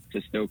 and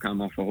to still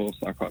come off a horse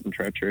like Hot and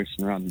Treacherous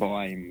and run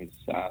by him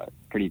was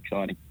pretty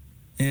exciting.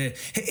 Yeah,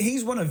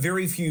 he's one of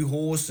very few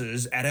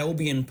horses at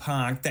Albion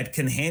Park that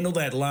can handle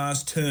that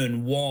last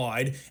turn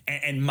wide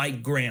and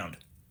make ground.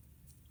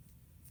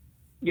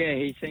 Yeah,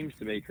 he seems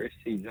to be, Chris.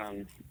 He's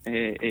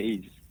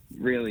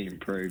really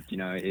improved. You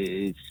know,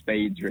 his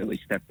speed's really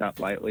stepped up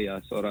lately.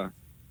 It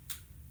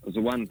was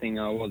the one thing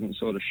I wasn't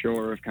sort of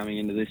sure of coming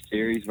into this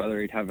series,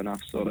 whether he'd have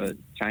enough sort of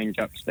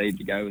change-up speed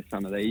to go with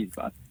some of these,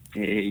 but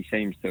he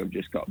seems to have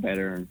just got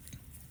better and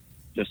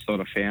just sort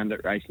of found it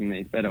racing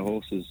these better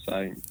horses,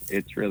 so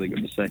it's really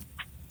good to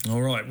see.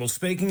 All right, well,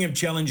 speaking of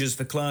challenges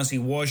for Classy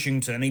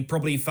Washington, he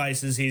probably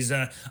faces his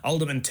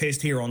ultimate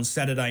test here on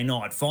Saturday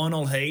night.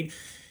 Final heat.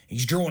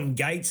 He's drawn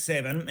gate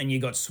 7, and you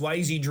got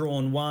Swayze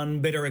drawn 1,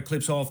 Better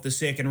Eclipse off the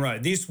second row.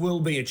 This will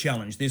be a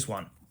challenge, this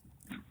one.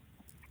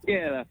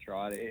 Yeah, that's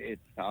right.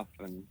 It's tough,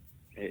 and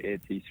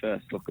it's his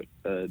first look at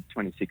the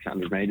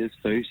 2,600 metres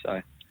too,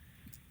 so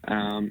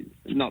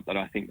not that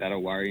I think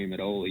that'll worry him at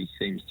all. He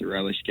seems to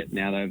relish getting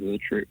out over the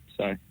trip,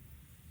 so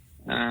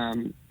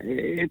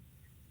it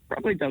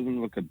probably doesn't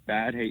look a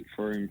bad heat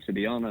for him, to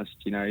be honest.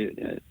 You know,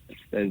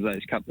 there's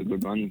those couple of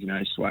good ones, you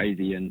know,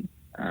 Swayze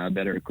and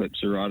Better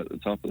Eclipse are right at the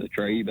top of the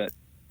tree, but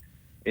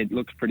it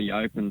looks pretty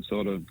open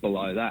sort of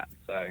below that.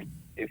 So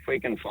if we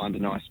can find a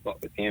nice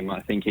spot with him, I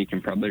think he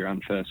can probably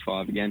run first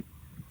 5 again.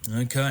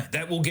 Okay,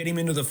 that will get him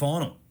into the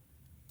final.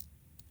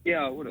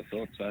 Yeah, I would have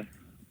thought so.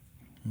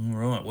 All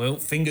right, well,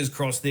 fingers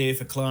crossed there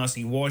for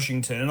Classy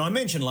Washington. And I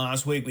mentioned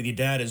last week with your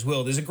dad as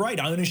well, there's a great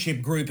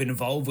ownership group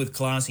involved with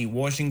Classy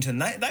Washington.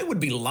 They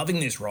would be loving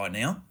this right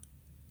now.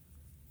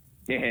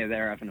 Yeah,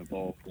 they're having a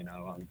ball, you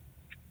know.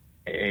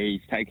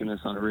 He's taken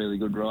us on a really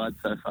good ride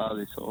so far,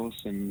 this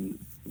horse, and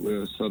we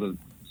were sort of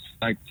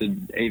stoked to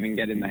even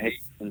get in the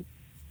heat and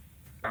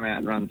come out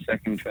and run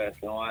second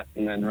first night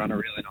and then run a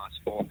really nice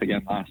 4th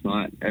again last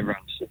night.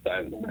 Everyone's just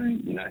over the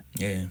moon, you know.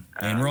 Yeah,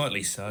 and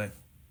rightly so.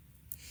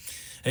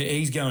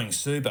 He's going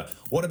super.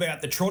 What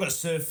about the trotter,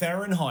 Sir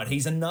Fahrenheit?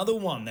 He's another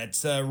one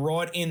that's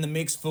right in the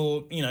mix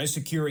for, you know,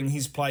 securing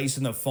his place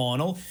in the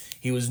final.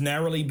 He was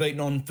narrowly beaten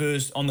on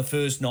the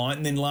first night,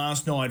 and then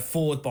last night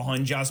 4th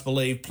behind Just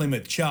Believe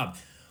Plymouth Chubb.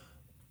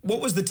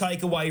 What was the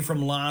takeaway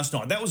from last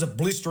night? That was a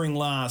blistering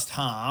last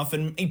half,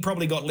 and he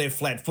probably got left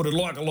flat-footed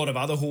like a lot of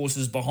other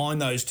horses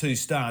behind those 2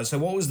 stars. So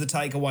what was the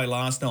takeaway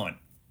last night?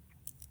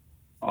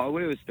 Oh,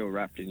 we were still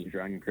wrapped in his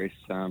run, Chris.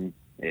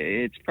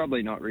 It's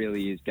probably not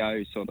really his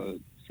go, sort of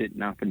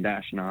sitting up and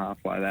dashing a half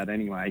like that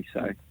anyway.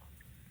 So,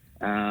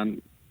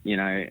 you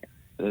know,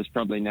 there's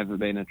probably never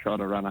been a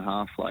trotter run a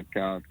half like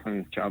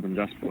Plymouth Chubb and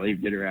Just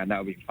Believe did around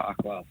Albion Park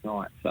last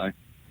night. So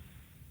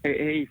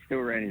he still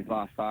ran his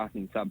last half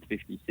in sub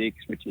 56,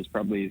 which is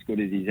probably as good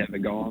as he's ever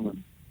gone,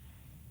 and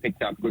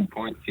picked up good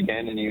points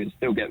again, and he was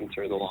still getting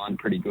through the line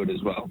pretty good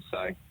as well.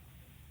 So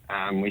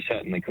we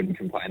certainly couldn't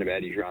complain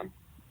about his run.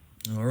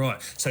 All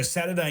right. So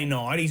Saturday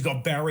night, he's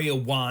got Barrier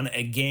 1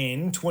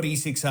 again,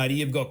 26.80.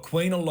 You've got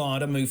Queen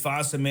Elida,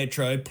 Mufasa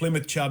Metro,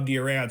 Plymouth Chubb to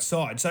your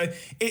outside. So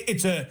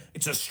it's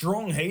a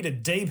strong heat, a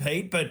deep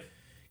heat, but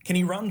can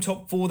he run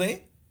top 4 there?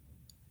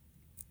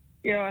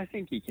 Yeah, I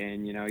think he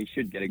can. You know, he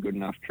should get a good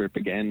enough trip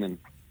again,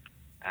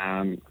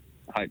 and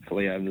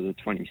hopefully over the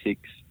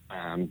 26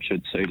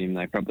 should suit him.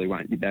 They probably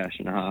won't be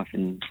dashing a half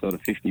in sort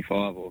of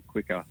 55 or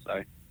quicker.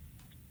 So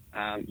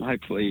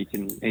hopefully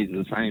he's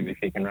the same if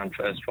he can run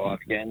first 5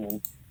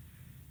 again.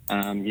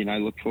 And,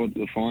 look forward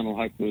to the final.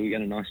 Hopefully we get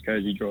a nice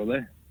cosy draw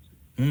there.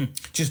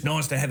 Just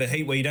nice to have a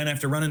heat where you don't have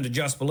to run into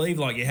Just Believe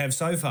like you have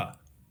so far.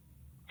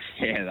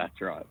 Yeah,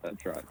 that's right.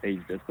 He's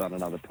just on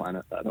another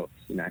planet, that horse,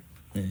 Yeah.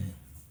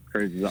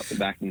 Cruises up the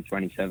back in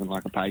 27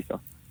 like a pacer.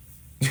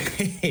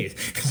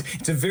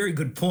 It's a very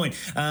good point.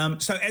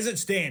 So as it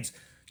stands,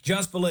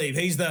 Just Believe,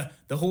 he's the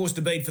horse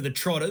to beat for the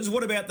Trotters.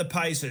 What about the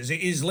Pacers?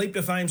 Is Leap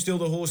to Fame still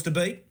the horse to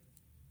beat?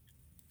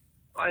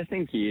 I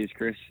think he is,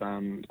 Chris.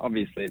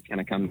 Obviously, it's going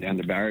to come down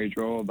to barrier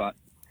draw, but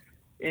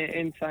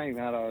in saying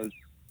that, I was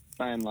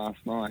saying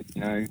last night,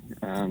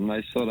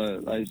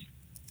 those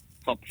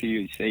top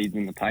few seeds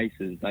in the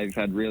Pacers, they've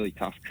had really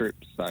tough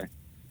trips, so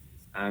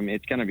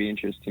it's going to be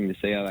interesting to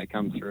see how they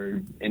come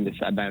through into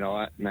Saturday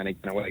night and then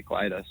again a week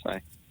later. So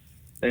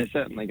they're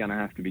certainly going to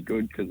have to be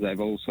good because they've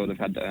all sort of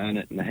had to earn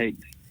it in the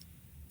heats.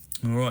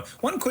 All right.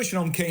 One question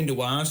I'm keen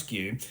to ask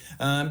you,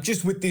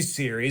 just with this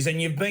series,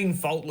 and you've been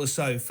faultless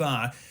so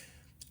far,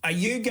 are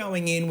you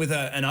going in with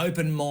an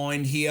open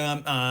mind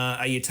here?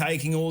 Are you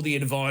taking all the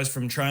advice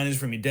from trainers,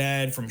 from your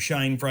dad, from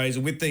Shane Fraser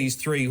with these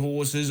 3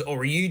 horses, or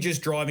are you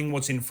just driving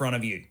what's in front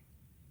of you?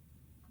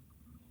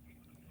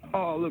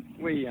 Oh, look,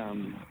 we...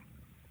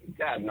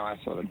 Dad and I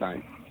sort of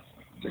don't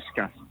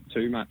discuss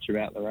too much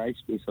about the race.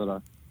 We sort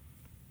of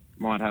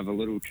might have a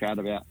little chat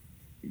about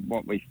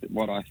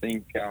what I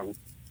think,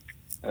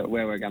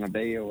 where we're going to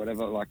be or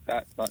whatever like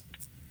that. But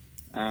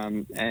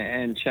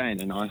and Shane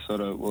and I sort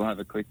of will have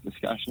a quick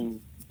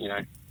discussion,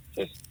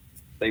 just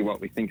see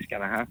what we think's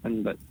going to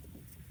happen. But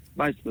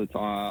most of the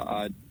time,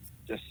 I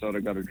just sort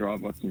of got to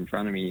drive what's in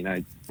front of me.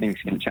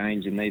 Things can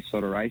change in these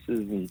sort of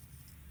races,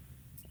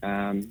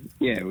 and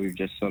we've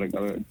just sort of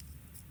got to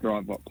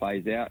drive what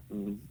plays out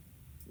and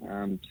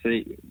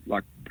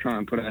try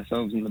and put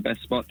ourselves in the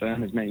best spot to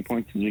earn as many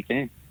points as we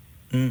can.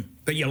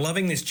 But you're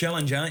loving this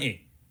challenge, aren't you?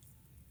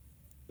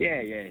 Yeah,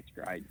 it's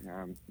great.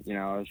 I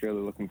was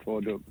really looking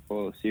forward to it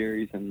before the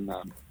series, and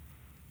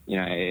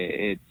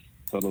it's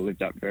sort of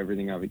lived up to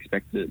everything I've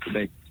expected it to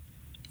be.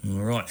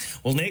 All right.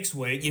 Well, next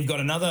week you've got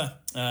another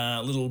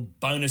little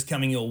bonus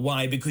coming your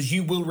way because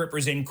you will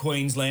represent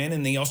Queensland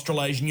in the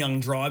Australasian Young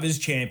Drivers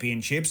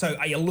Championship. So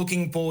are you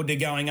looking forward to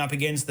going up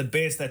against the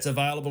best that's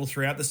available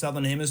throughout the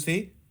Southern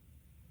Hemisphere?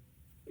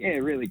 Yeah,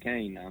 really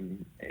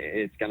keen.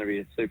 It's going to be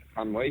a super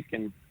fun week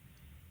and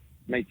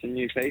meet some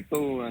new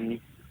people, and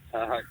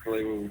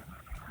hopefully will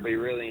be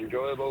really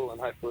enjoyable,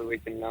 and hopefully we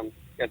can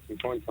get some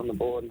points on the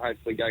board and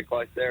hopefully go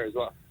close there as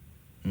well.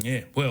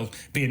 Yeah, well,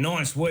 be a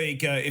nice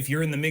week if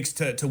you're in the mix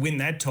to win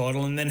that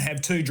title and then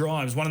have 2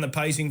 drives, one in the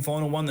pacing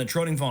final, one in the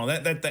trotting final.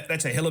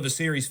 That's a hell of a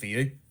series for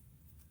you.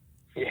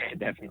 Yeah,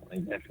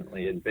 definitely.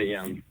 It'd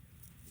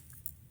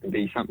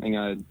be something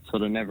I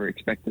sort of never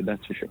expected,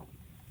 that's for sure.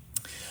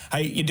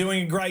 Hey, you're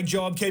doing a great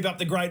job. Keep up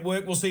the great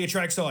work. We'll see you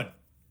trackside.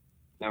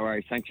 No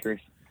worries. Thanks, Chris.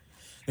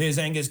 There's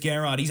Angus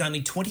Garrard. He's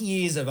only 20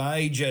 years of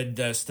age,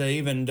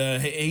 Steve, and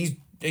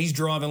he's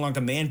driving like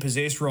a man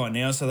possessed right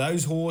now. So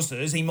those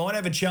horses, he might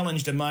have a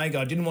challenge to make.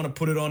 I didn't want to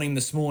put it on him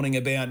this morning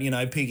about,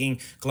 picking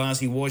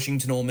Glassy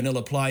Washington or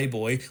Manila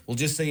Playboy. We'll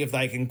just see if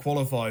they can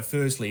qualify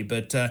firstly.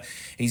 But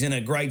he's in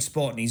a great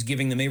spot and he's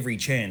giving them every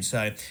chance.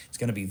 So it's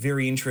going to be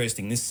very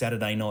interesting this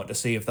Saturday night to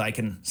see if they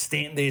can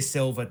stand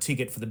themselves a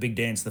ticket for the big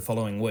dance the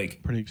following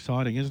week. Pretty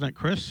exciting, isn't it,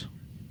 Chris?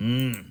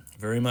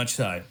 Very much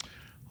so.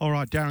 All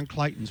right, Darren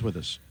Clayton's with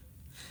us.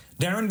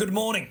 Darren, good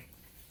morning.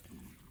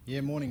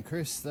 Yeah, morning,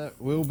 Chris.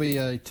 That will be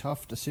a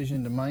tough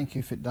decision to make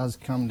if it does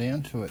come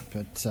down to it,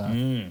 but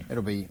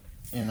it'll be,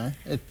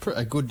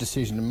 a good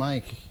decision to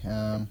make,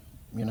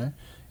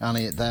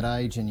 only at that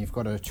age, and you've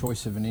got a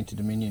choice of an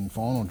Inter-Dominion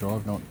final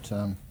drive, not,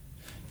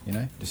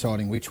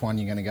 deciding which one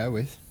you're going to go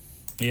with.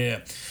 Yeah.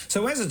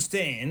 So as it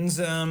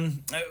stands,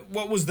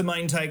 what was the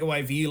main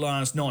takeaway for you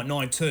last night,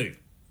 night 2?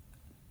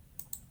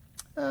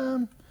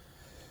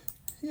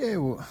 Yeah,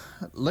 well,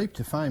 Leap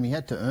to Fame, he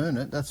had to earn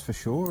it, that's for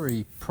sure.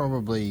 He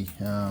probably,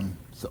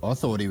 I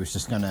thought he was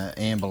just going to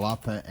amble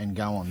up and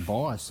go on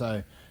by.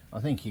 So I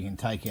think you can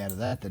take out of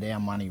that Our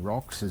Money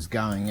Rocks is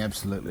going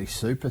absolutely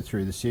super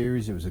through the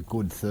series. It was a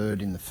good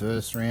third in the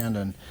first round,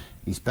 and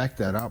he's backed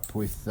that up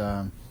with,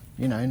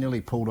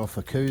 nearly pulled off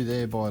a coup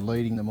there by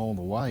leading them all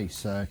the way.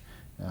 So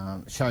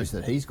shows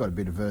that he's got a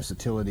bit of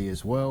versatility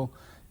as well.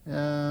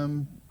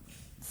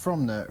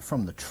 From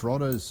the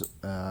trotters,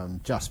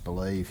 Just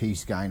Believe,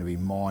 he's going to be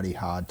mighty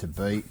hard to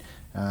beat.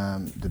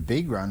 The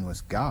big run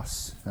was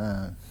Gus.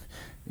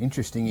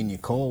 Interesting in your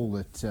call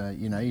that,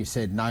 you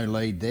said no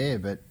lead there,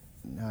 but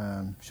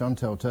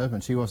Chantal Turpin,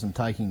 she wasn't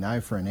taking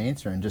no for an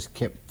answer and just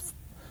kept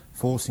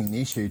forcing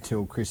the issue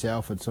till Chris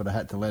Alford sort of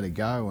had to let it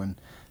go,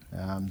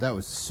 and that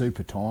was a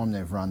super time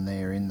they've run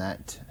there in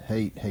that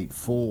heat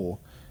 4.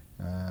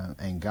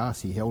 And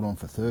Gus, he held on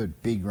for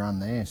third, big run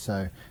there.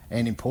 So,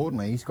 and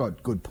importantly, he's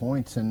got good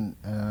points, and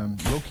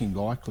looking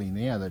likely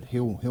now that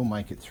he'll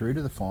make it through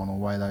to the final,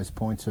 the way those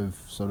points have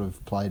sort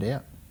of played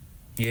out.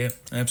 Yeah,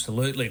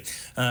 absolutely.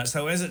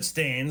 So as it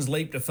stands,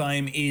 Leap to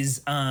Fame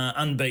is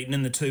unbeaten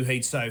in the 2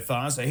 heats so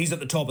far. So he's at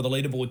the top of the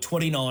leaderboard,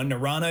 29.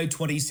 Narano,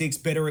 26.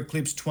 Better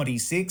Eclipse,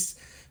 26.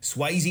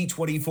 Swayze,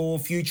 24.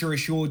 Future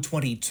Assured,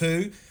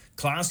 22.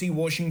 Classy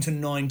Washington,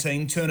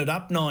 19. Turn It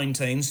Up,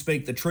 19.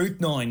 Speak the Truth,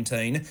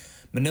 19.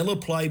 Manila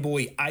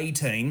Playboy,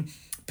 18.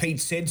 Pete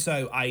Said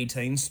So,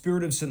 18.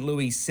 Spirit of St.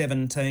 Louis,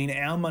 17.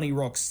 Our Money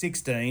Rock,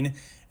 16.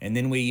 And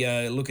then we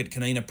look at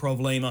Kanina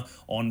Provlima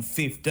on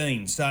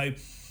 15. So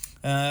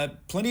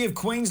plenty of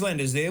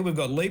Queenslanders there. We've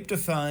got Leap to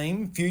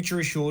Fame, Future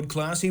Assured,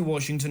 Classy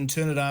Washington,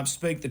 Turn It Up,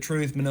 Speak the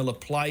Truth, Manila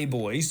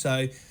Playboy.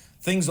 So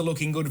things are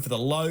looking good for the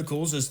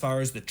locals as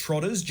far as the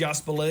trotters.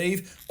 Just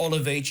Believe,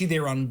 Olivici,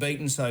 they're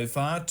unbeaten so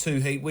far. 2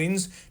 heat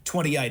wins,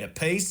 28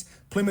 apiece.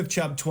 Plymouth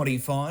Chubb,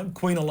 25.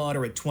 Queen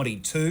Elida at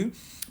 22.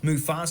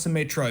 Mufasa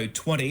Metro,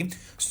 20.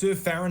 Surf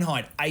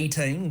Fahrenheit,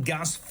 18.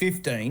 Gus,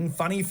 15.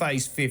 Funny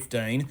Face,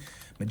 15.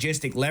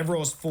 Majestic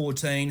Lavros,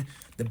 14.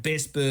 The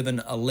Best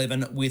Bourbon,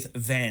 11 with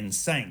Van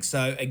Sank.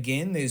 So,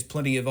 again, there's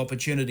plenty of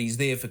opportunities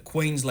there for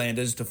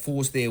Queenslanders to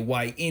force their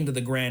way into the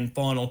grand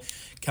final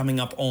coming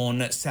up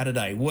on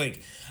Saturday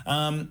week.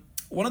 One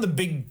of the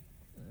big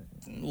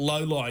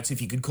lowlights, if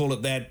you could call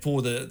it that,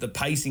 for the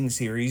pacing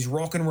series,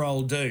 Rock and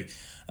Roll Do.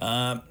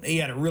 He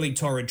had a really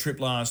torrid trip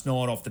last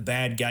night off the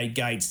bad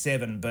gate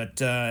 7, but,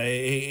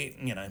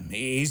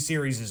 his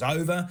series is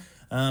over.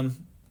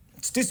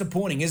 It's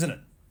disappointing, isn't it?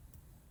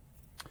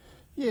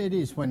 Yeah, it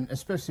is,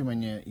 especially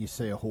when you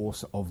see a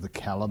horse of the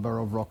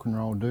calibre of Rock and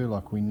Roll Do.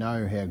 Like, we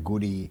know how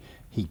good he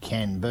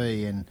can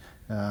be, and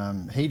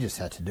he just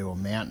had to do a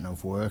mountain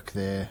of work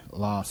there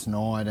last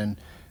night, and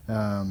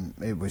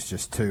it was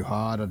just too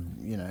hard.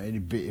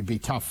 It'd be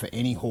tough for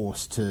any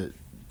horse to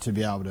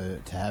be able to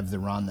have the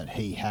run that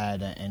he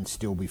had and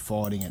still be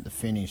fighting at the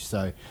finish.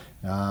 So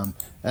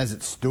as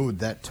it stood,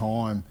 that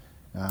time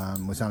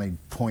was only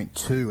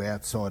 0.2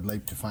 outside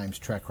Leap to Fame's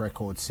track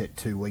record set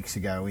 2 weeks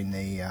ago in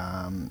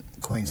the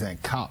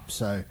Queensland Cup.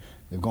 So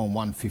they've gone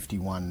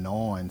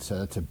 151.9, so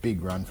that's a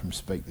big run from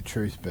Speak the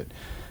Truth. But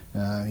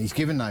he's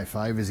given no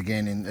favours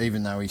again, and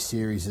even though his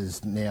series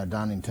is now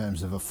done in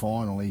terms of a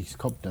final, he's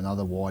copped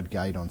another wide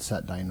gate on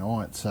Saturday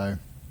night. So,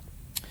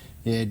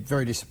 yeah,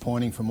 very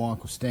disappointing for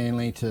Michael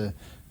Stanley to,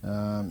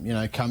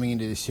 coming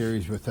into this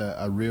series with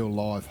a real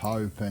live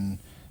hope, and,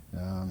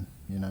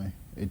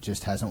 it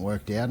just hasn't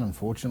worked out,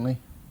 unfortunately.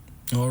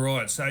 All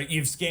right, so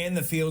you've scanned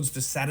the fields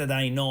for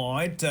Saturday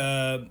night.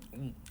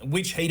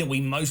 Which heat are we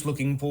most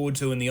looking forward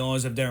to in the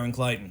eyes of Darren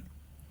Clayton?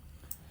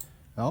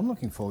 I'm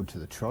looking forward to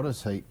the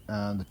Trotters heat.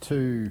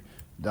 The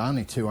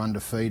only 2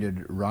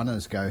 undefeated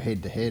runners go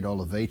head-to-head,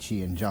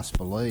 Olivici and Just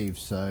Believe.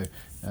 So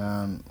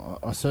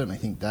I certainly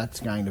think that's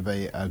going to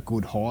be a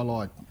good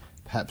highlight,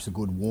 perhaps a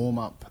good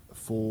warm-up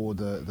for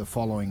the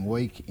following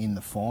week in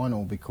the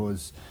final,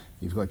 because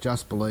you've got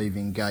Just Believe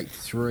in gate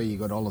 3, you've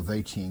got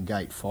Olivici in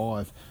gate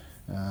 5.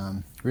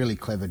 Really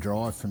clever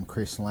drive from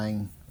Chris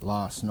Lang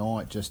last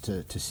night, just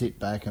to sit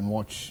back and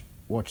watch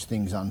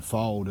things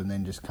unfold, and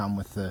then just come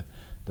with the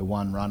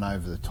one run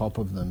over the top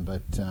of them.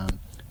 But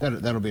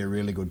that'll be a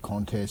really good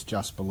contest.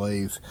 Just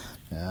Believe,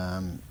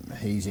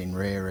 he's in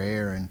rare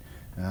air,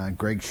 and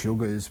Greg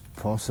Sugar's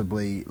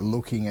possibly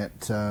looking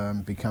at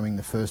becoming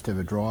the first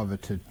ever driver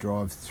to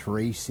drive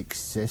 3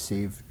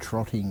 successive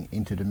trotting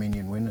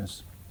Inter-Dominion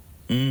winners.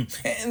 And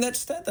that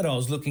stat that I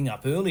was looking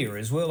up earlier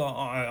as well,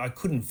 I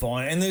couldn't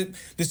find. And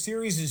the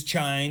series has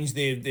changed.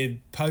 They've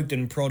poked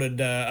and prodded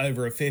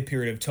over a fair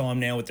period of time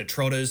now with the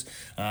trotters,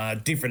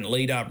 different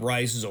lead-up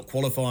races or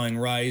qualifying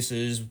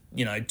races,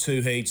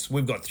 2 heats.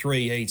 We've got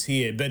 3 heats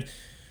here. But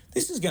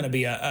this is going to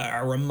be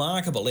a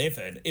remarkable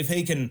effort if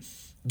he can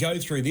go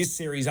through this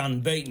series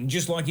unbeaten,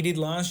 just like he did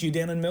last year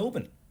down in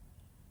Melbourne.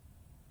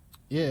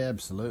 Yeah,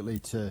 absolutely.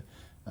 To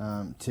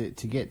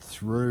get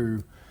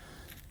through,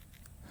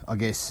 I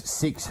guess,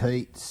 6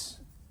 heats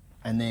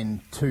and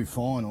then 2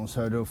 finals,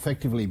 so it'll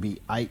effectively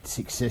be 8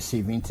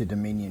 successive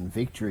Inter-Dominion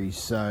victories.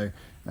 So,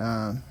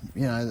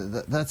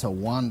 that's a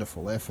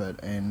wonderful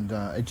effort, and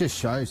it just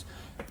shows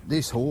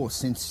this horse,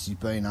 since he's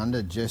been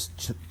under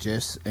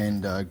Jess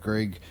and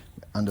Greg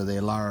under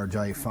their Lara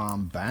J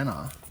Farm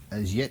banner,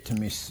 has yet to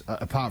miss,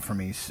 apart from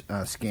his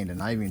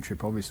Scandinavian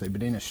trip, obviously,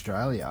 but in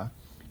Australia,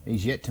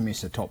 he's yet to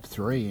miss a top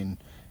 3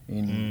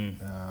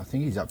 I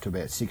think he's up to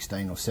about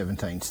 16 or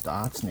 17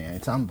 starts now.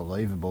 It's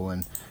unbelievable,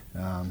 and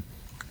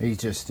he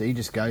just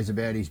goes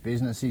about his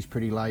business. He's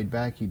pretty laid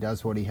back. He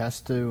does what he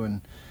has to,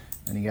 and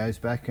he goes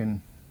back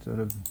and sort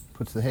of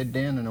puts the head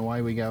down, and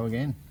away we go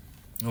again.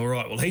 All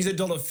right, well, he's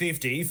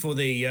 $1.50 for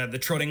the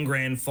trotting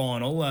grand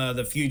final,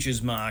 the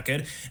futures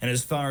market. And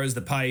as far as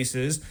the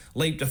paces,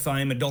 Leap to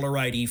Fame,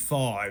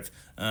 $1.85.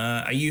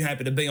 Are you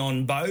happy to be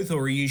on both,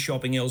 or are you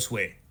shopping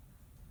elsewhere?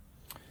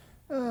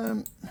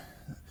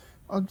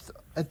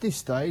 At this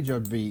stage,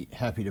 I'd be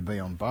happy to be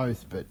on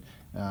both, but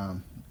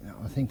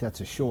I think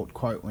that's a short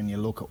quote when you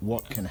look at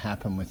what can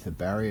happen with the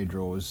barrier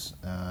draws.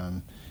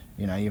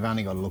 You've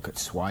only got to look at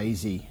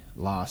Swayze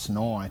last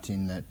night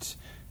in that,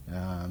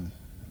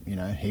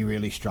 he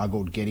really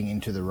struggled getting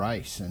into the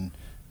race and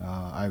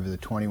over the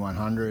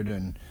 2100,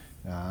 and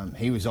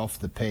he was off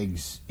the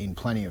pegs in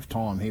plenty of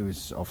time. He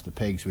was off the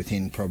pegs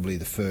within probably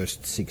the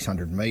first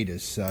 600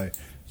 metres, so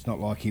it's not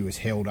like he was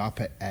held up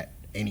at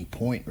any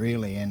point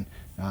really, and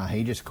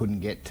he just couldn't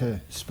get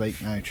to speak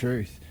the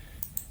truth.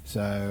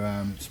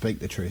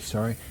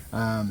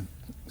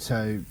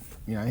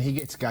 He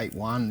gets gate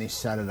 1 this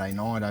Saturday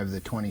night over the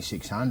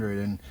 2600,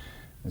 and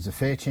there's a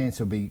fair chance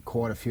there'll be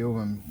quite a few of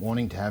them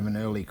wanting to have an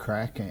early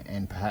crack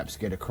and perhaps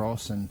get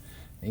across, and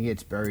he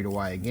gets buried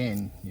away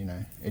again.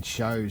 It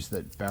shows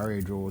that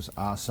barrier draws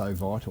are so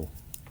vital.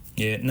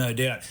 Yeah, no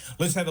doubt.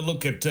 Let's have a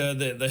look at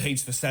the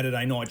heats for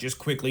Saturday night. Just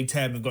quickly,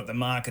 Tab, we've got the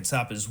markets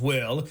up as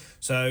well.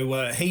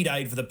 So heat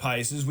 8 for the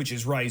Pacers, which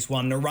is race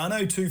 1. Narano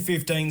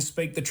 215,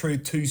 Speak the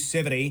Truth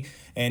 270,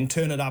 and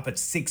Turn It Up at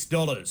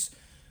 $6.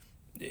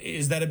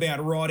 Is that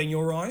about right in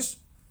your eyes?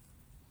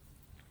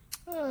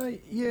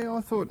 Yeah,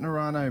 I thought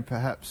Narano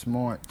perhaps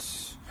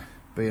might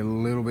be a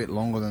little bit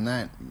longer than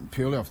that,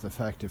 purely off the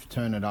fact if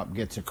Turn It Up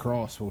gets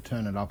across, well,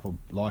 Turn It Up will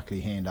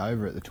likely hand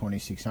over at the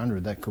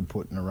 2600. That could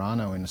put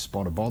Narano in a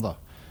spot of bother.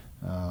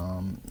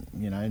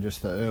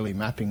 Just the early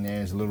mapping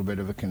there is a little bit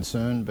of a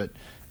concern, but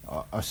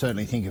I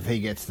certainly think if he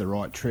gets the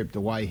right trip,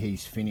 the way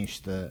he's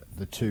finished the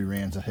 2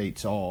 rounds of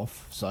heats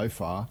off so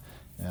far,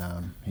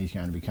 he's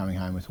going to be coming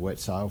home with a wet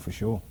sail for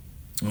sure.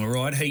 All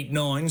right, heat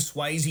 9,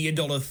 Swayze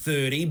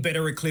 $1.30,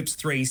 Better Eclipse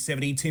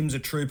 $3.70, Tim's a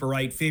Trooper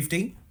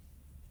 $8.50.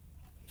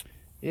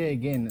 Yeah,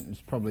 again,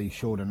 it's probably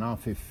short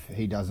enough if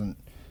he doesn't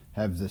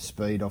have the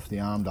speed off the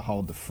arm to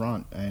hold the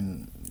front.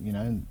 And,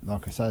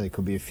 like I say, there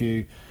could be a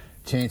few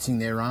chancing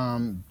their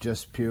arm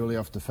just purely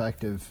off the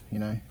fact of,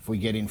 if we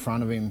get in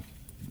front of him,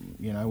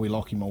 we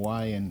lock him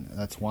away, and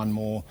that's one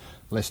more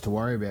less to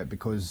worry about,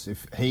 because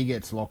if he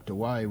gets locked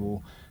away,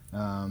 well,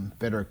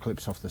 Better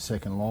Eclipse off the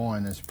second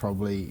line is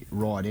probably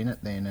right in it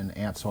then, and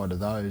outside of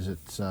those,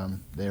 it's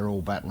they're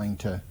all battling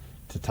to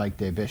take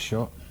their best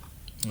shot.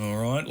 All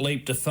right,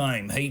 Leap to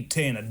Fame, heat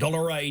 10,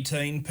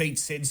 $1.18, Pete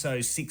said so,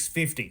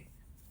 $6.50.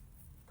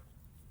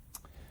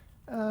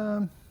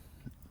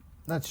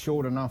 That's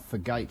short enough for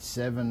gate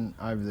 7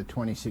 over the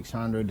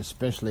 2600,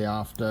 especially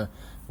after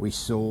we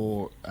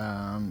saw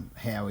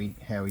how he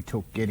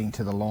took getting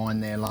to the line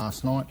there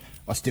last night.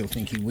 I still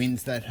think he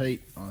wins that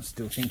heat. I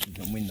still think he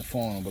can win the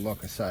final, but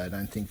like I say, I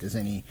don't think there's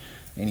any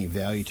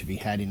value to be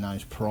had in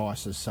those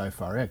prices so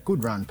far out.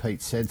 Good run,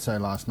 Pete said so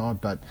last night,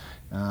 but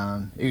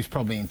he was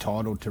probably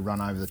entitled to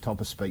run over the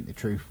top of Speak the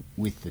Truth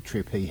with the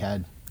trip he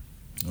had.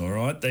 All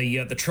right,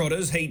 the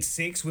Trotters, heat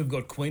 6, we've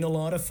got Queen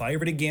Elida,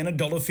 favourite again,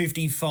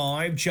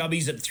 $1.55,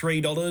 Chubby's at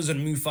 $3,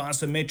 and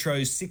Mufasa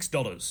Metro's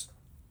 $6.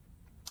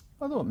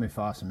 I thought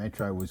Mufasa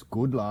Metro was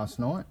good last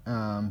night.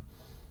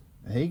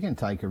 He can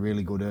take a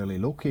really good early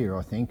look here,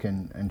 I think,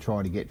 and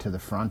try to get to the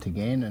front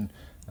again, and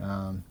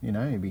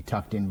he'll be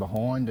tucked in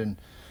behind. And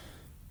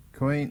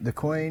the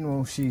Queen,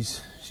 well, she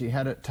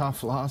had it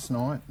tough last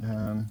night.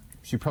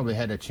 She probably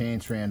had a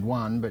chance round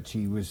 1, but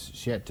she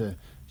had to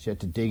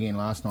dig in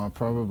last night.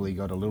 Probably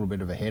got a little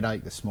bit of a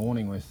headache this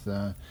morning with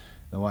the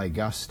way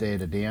Gus stared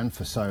her down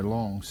for so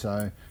long.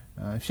 So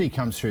if she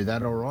comes through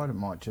that all right, it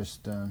might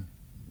just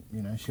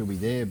she'll be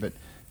there. But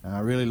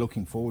really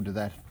looking forward to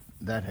that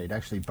heat.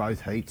 Actually,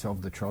 both heats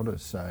of the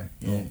Trotters. So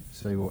yeah,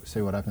 see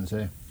what happens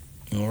there.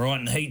 All right,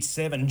 and heat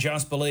 7,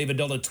 Just Believe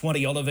 $1.20,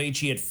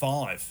 Olivici at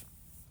 $5.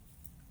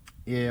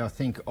 Yeah, I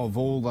think of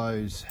all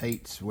those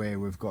heats where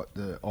we've got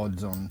the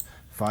odds on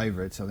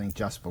favourites, I think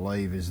Just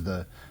Believe is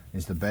the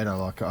better.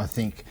 Like, I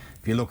think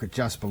if you look at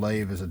Just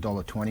Believe as a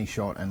 $1.20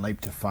 shot and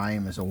Leap to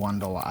Fame as a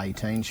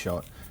 $1.18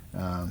 shot,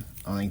 I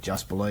think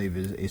Just Believe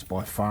is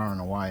by far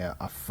and away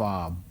a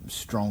far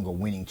stronger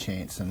winning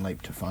chance than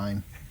Leap to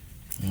Fame.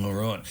 All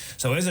right.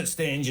 So as it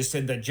stands, you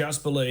said that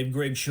Just Believe,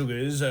 Greg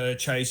Sugars,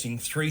 chasing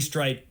 3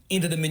 straight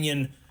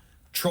Inter-Dominion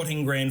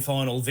trotting grand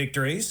final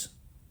victories.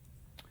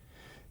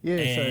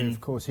 Yeah, so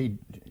of course he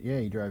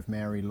drove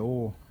Maori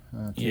Law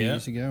 2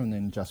 years ago, and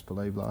then Just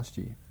Believe last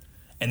year.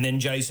 And then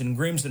Jason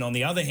Grimson, on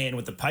the other hand,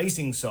 with the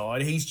pacing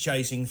side, he's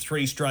chasing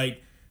 3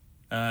 straight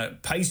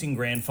pacing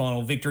grand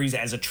final victories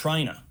as a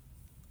trainer.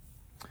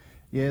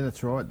 Yeah,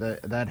 that's right.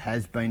 That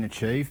has been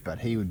achieved, but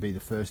he would be the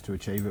first to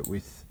achieve it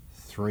with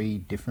 3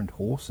 different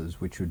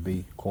horses, which would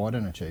be quite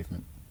an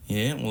achievement.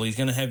 Yeah, well, he's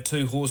going to have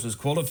 2 horses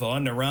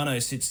qualified.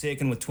 Narano sits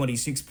second with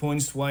 26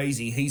 points.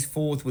 Swayze, he's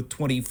fourth with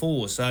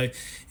 24. So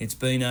it's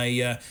been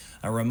a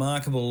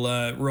remarkable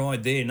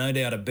ride there, no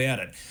doubt about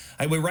it.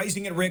 Hey, we're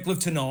racing at Redcliffe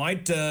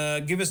tonight.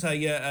 Give us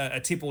a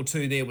tip or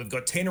two there. We've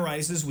got 10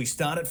 races. We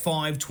start at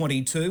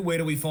 5:22. Where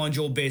do we find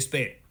your best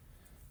bet?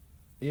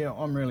 Yeah,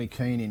 I'm really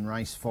keen in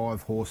race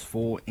 5, horse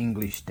 4,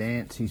 English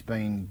Dance. He's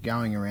been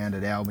going around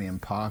at Albion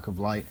Park of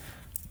late.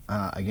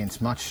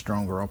 against much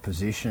stronger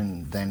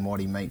opposition than what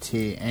he meets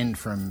here, and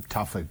from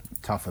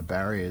tougher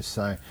barriers.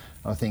 So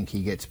I think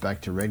he gets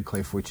back to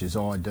Redcliffe, which is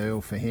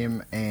ideal for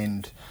him.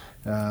 And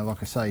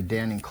like I say,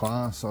 down in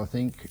class, I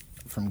think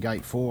from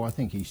gate 4, I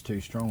think he's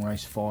too strong.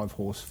 Race 5,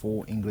 horse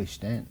 4, English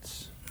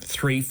Dance.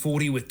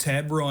 340 with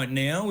Tab right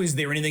now. Is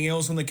there anything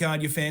else on the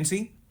card you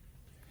fancy?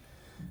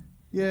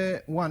 Yeah,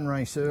 one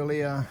race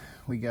earlier,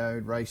 we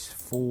go race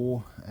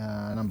 4,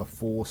 number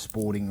 4,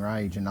 Sporting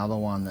Rage, another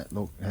one that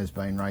has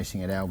been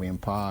racing at Albion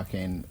Park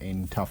and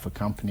in tougher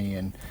company,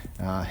 and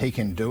he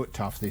can do it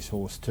tough, this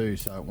horse too,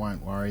 so it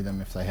won't worry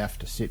them if they have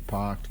to sit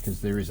parked, because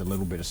there is a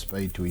little bit of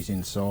speed to his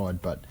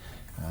inside. But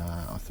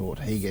I thought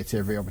he gets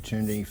every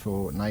opportunity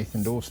for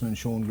Nathan Dawson and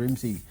Sean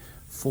Grimsey.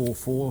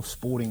 4-4,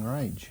 Sporting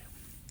Rage.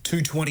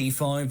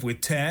 225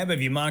 with Tab.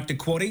 Have you marked a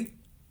quaddie?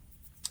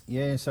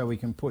 Yeah, so we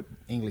can put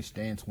English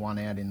Dance 1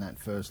 out in that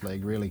first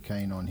leg. Really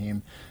keen on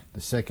him.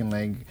 The second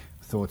leg,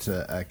 I thought it's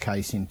a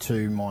case in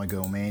 2. My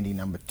Girl Mandy,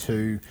 number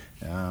 2.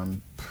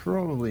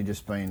 Probably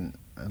just been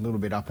a little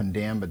bit up and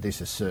down, but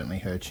this is certainly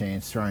her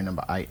chance. Throwing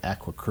number 8,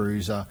 Aqua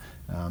Cruiser.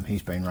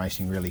 He's been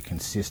racing really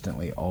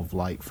consistently of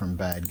late from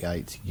bad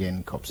gates.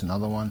 Again, cops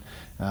another one.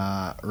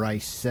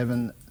 Race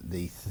 7,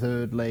 the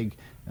third leg.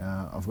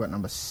 I've got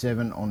number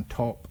 7 on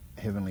top.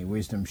 Heavenly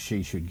Wisdom.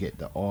 She should get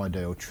the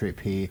ideal trip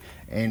here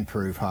and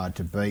prove hard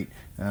to beat.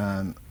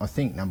 I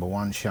think number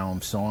 1, Show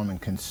 'em Simon,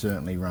 can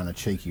certainly run a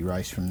cheeky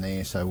race from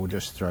there, so we'll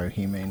just throw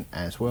him in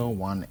as well,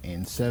 1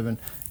 and 7.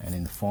 And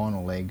in the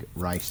final leg,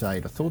 race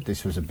 8, I thought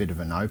this was a bit of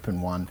an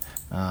open one.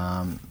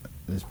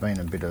 There's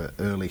been a bit of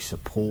early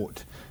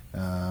support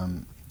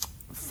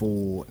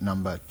for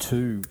number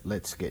 2,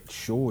 Let's Get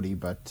Shorty,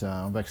 but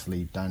I've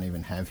actually don't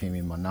even have him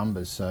in my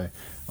numbers, so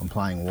I'm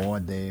playing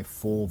wide there.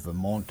 4,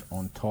 Vermont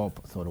on top.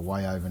 I thought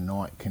Away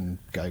Overnight can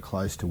go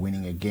close to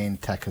winning again.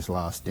 Tacker's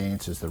Last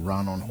Dance is the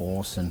run on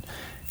horse, and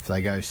if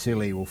they go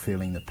silly, well,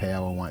 feeling the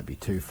power won't be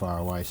too far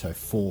away. So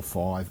 4,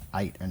 5,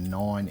 8 and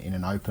 9 in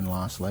an open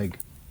last leg.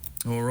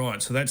 All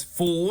right, so that's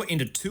 4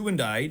 into 2 and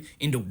 8,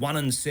 into 1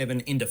 and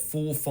 7, into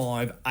 4,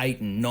 5, 8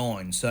 and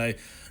 9. So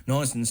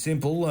nice and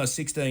simple.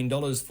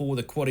 $16 for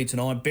the quaddie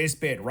tonight.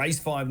 Best bet, race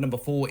 5, number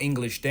 4,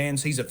 English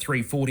Dance. He's at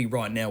 340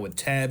 right now with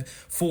Tab.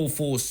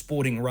 4-4,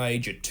 Sporting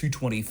Rage at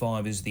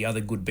 225 is the other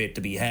good bet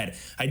to be had.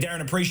 Hey,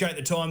 Darren, appreciate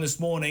the time this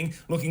morning.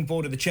 Looking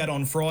forward to the chat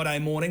on Friday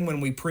morning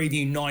when we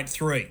preview night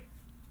 3.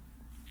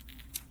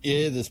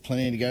 Yeah, there's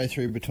plenty to go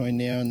through between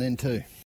now and then too.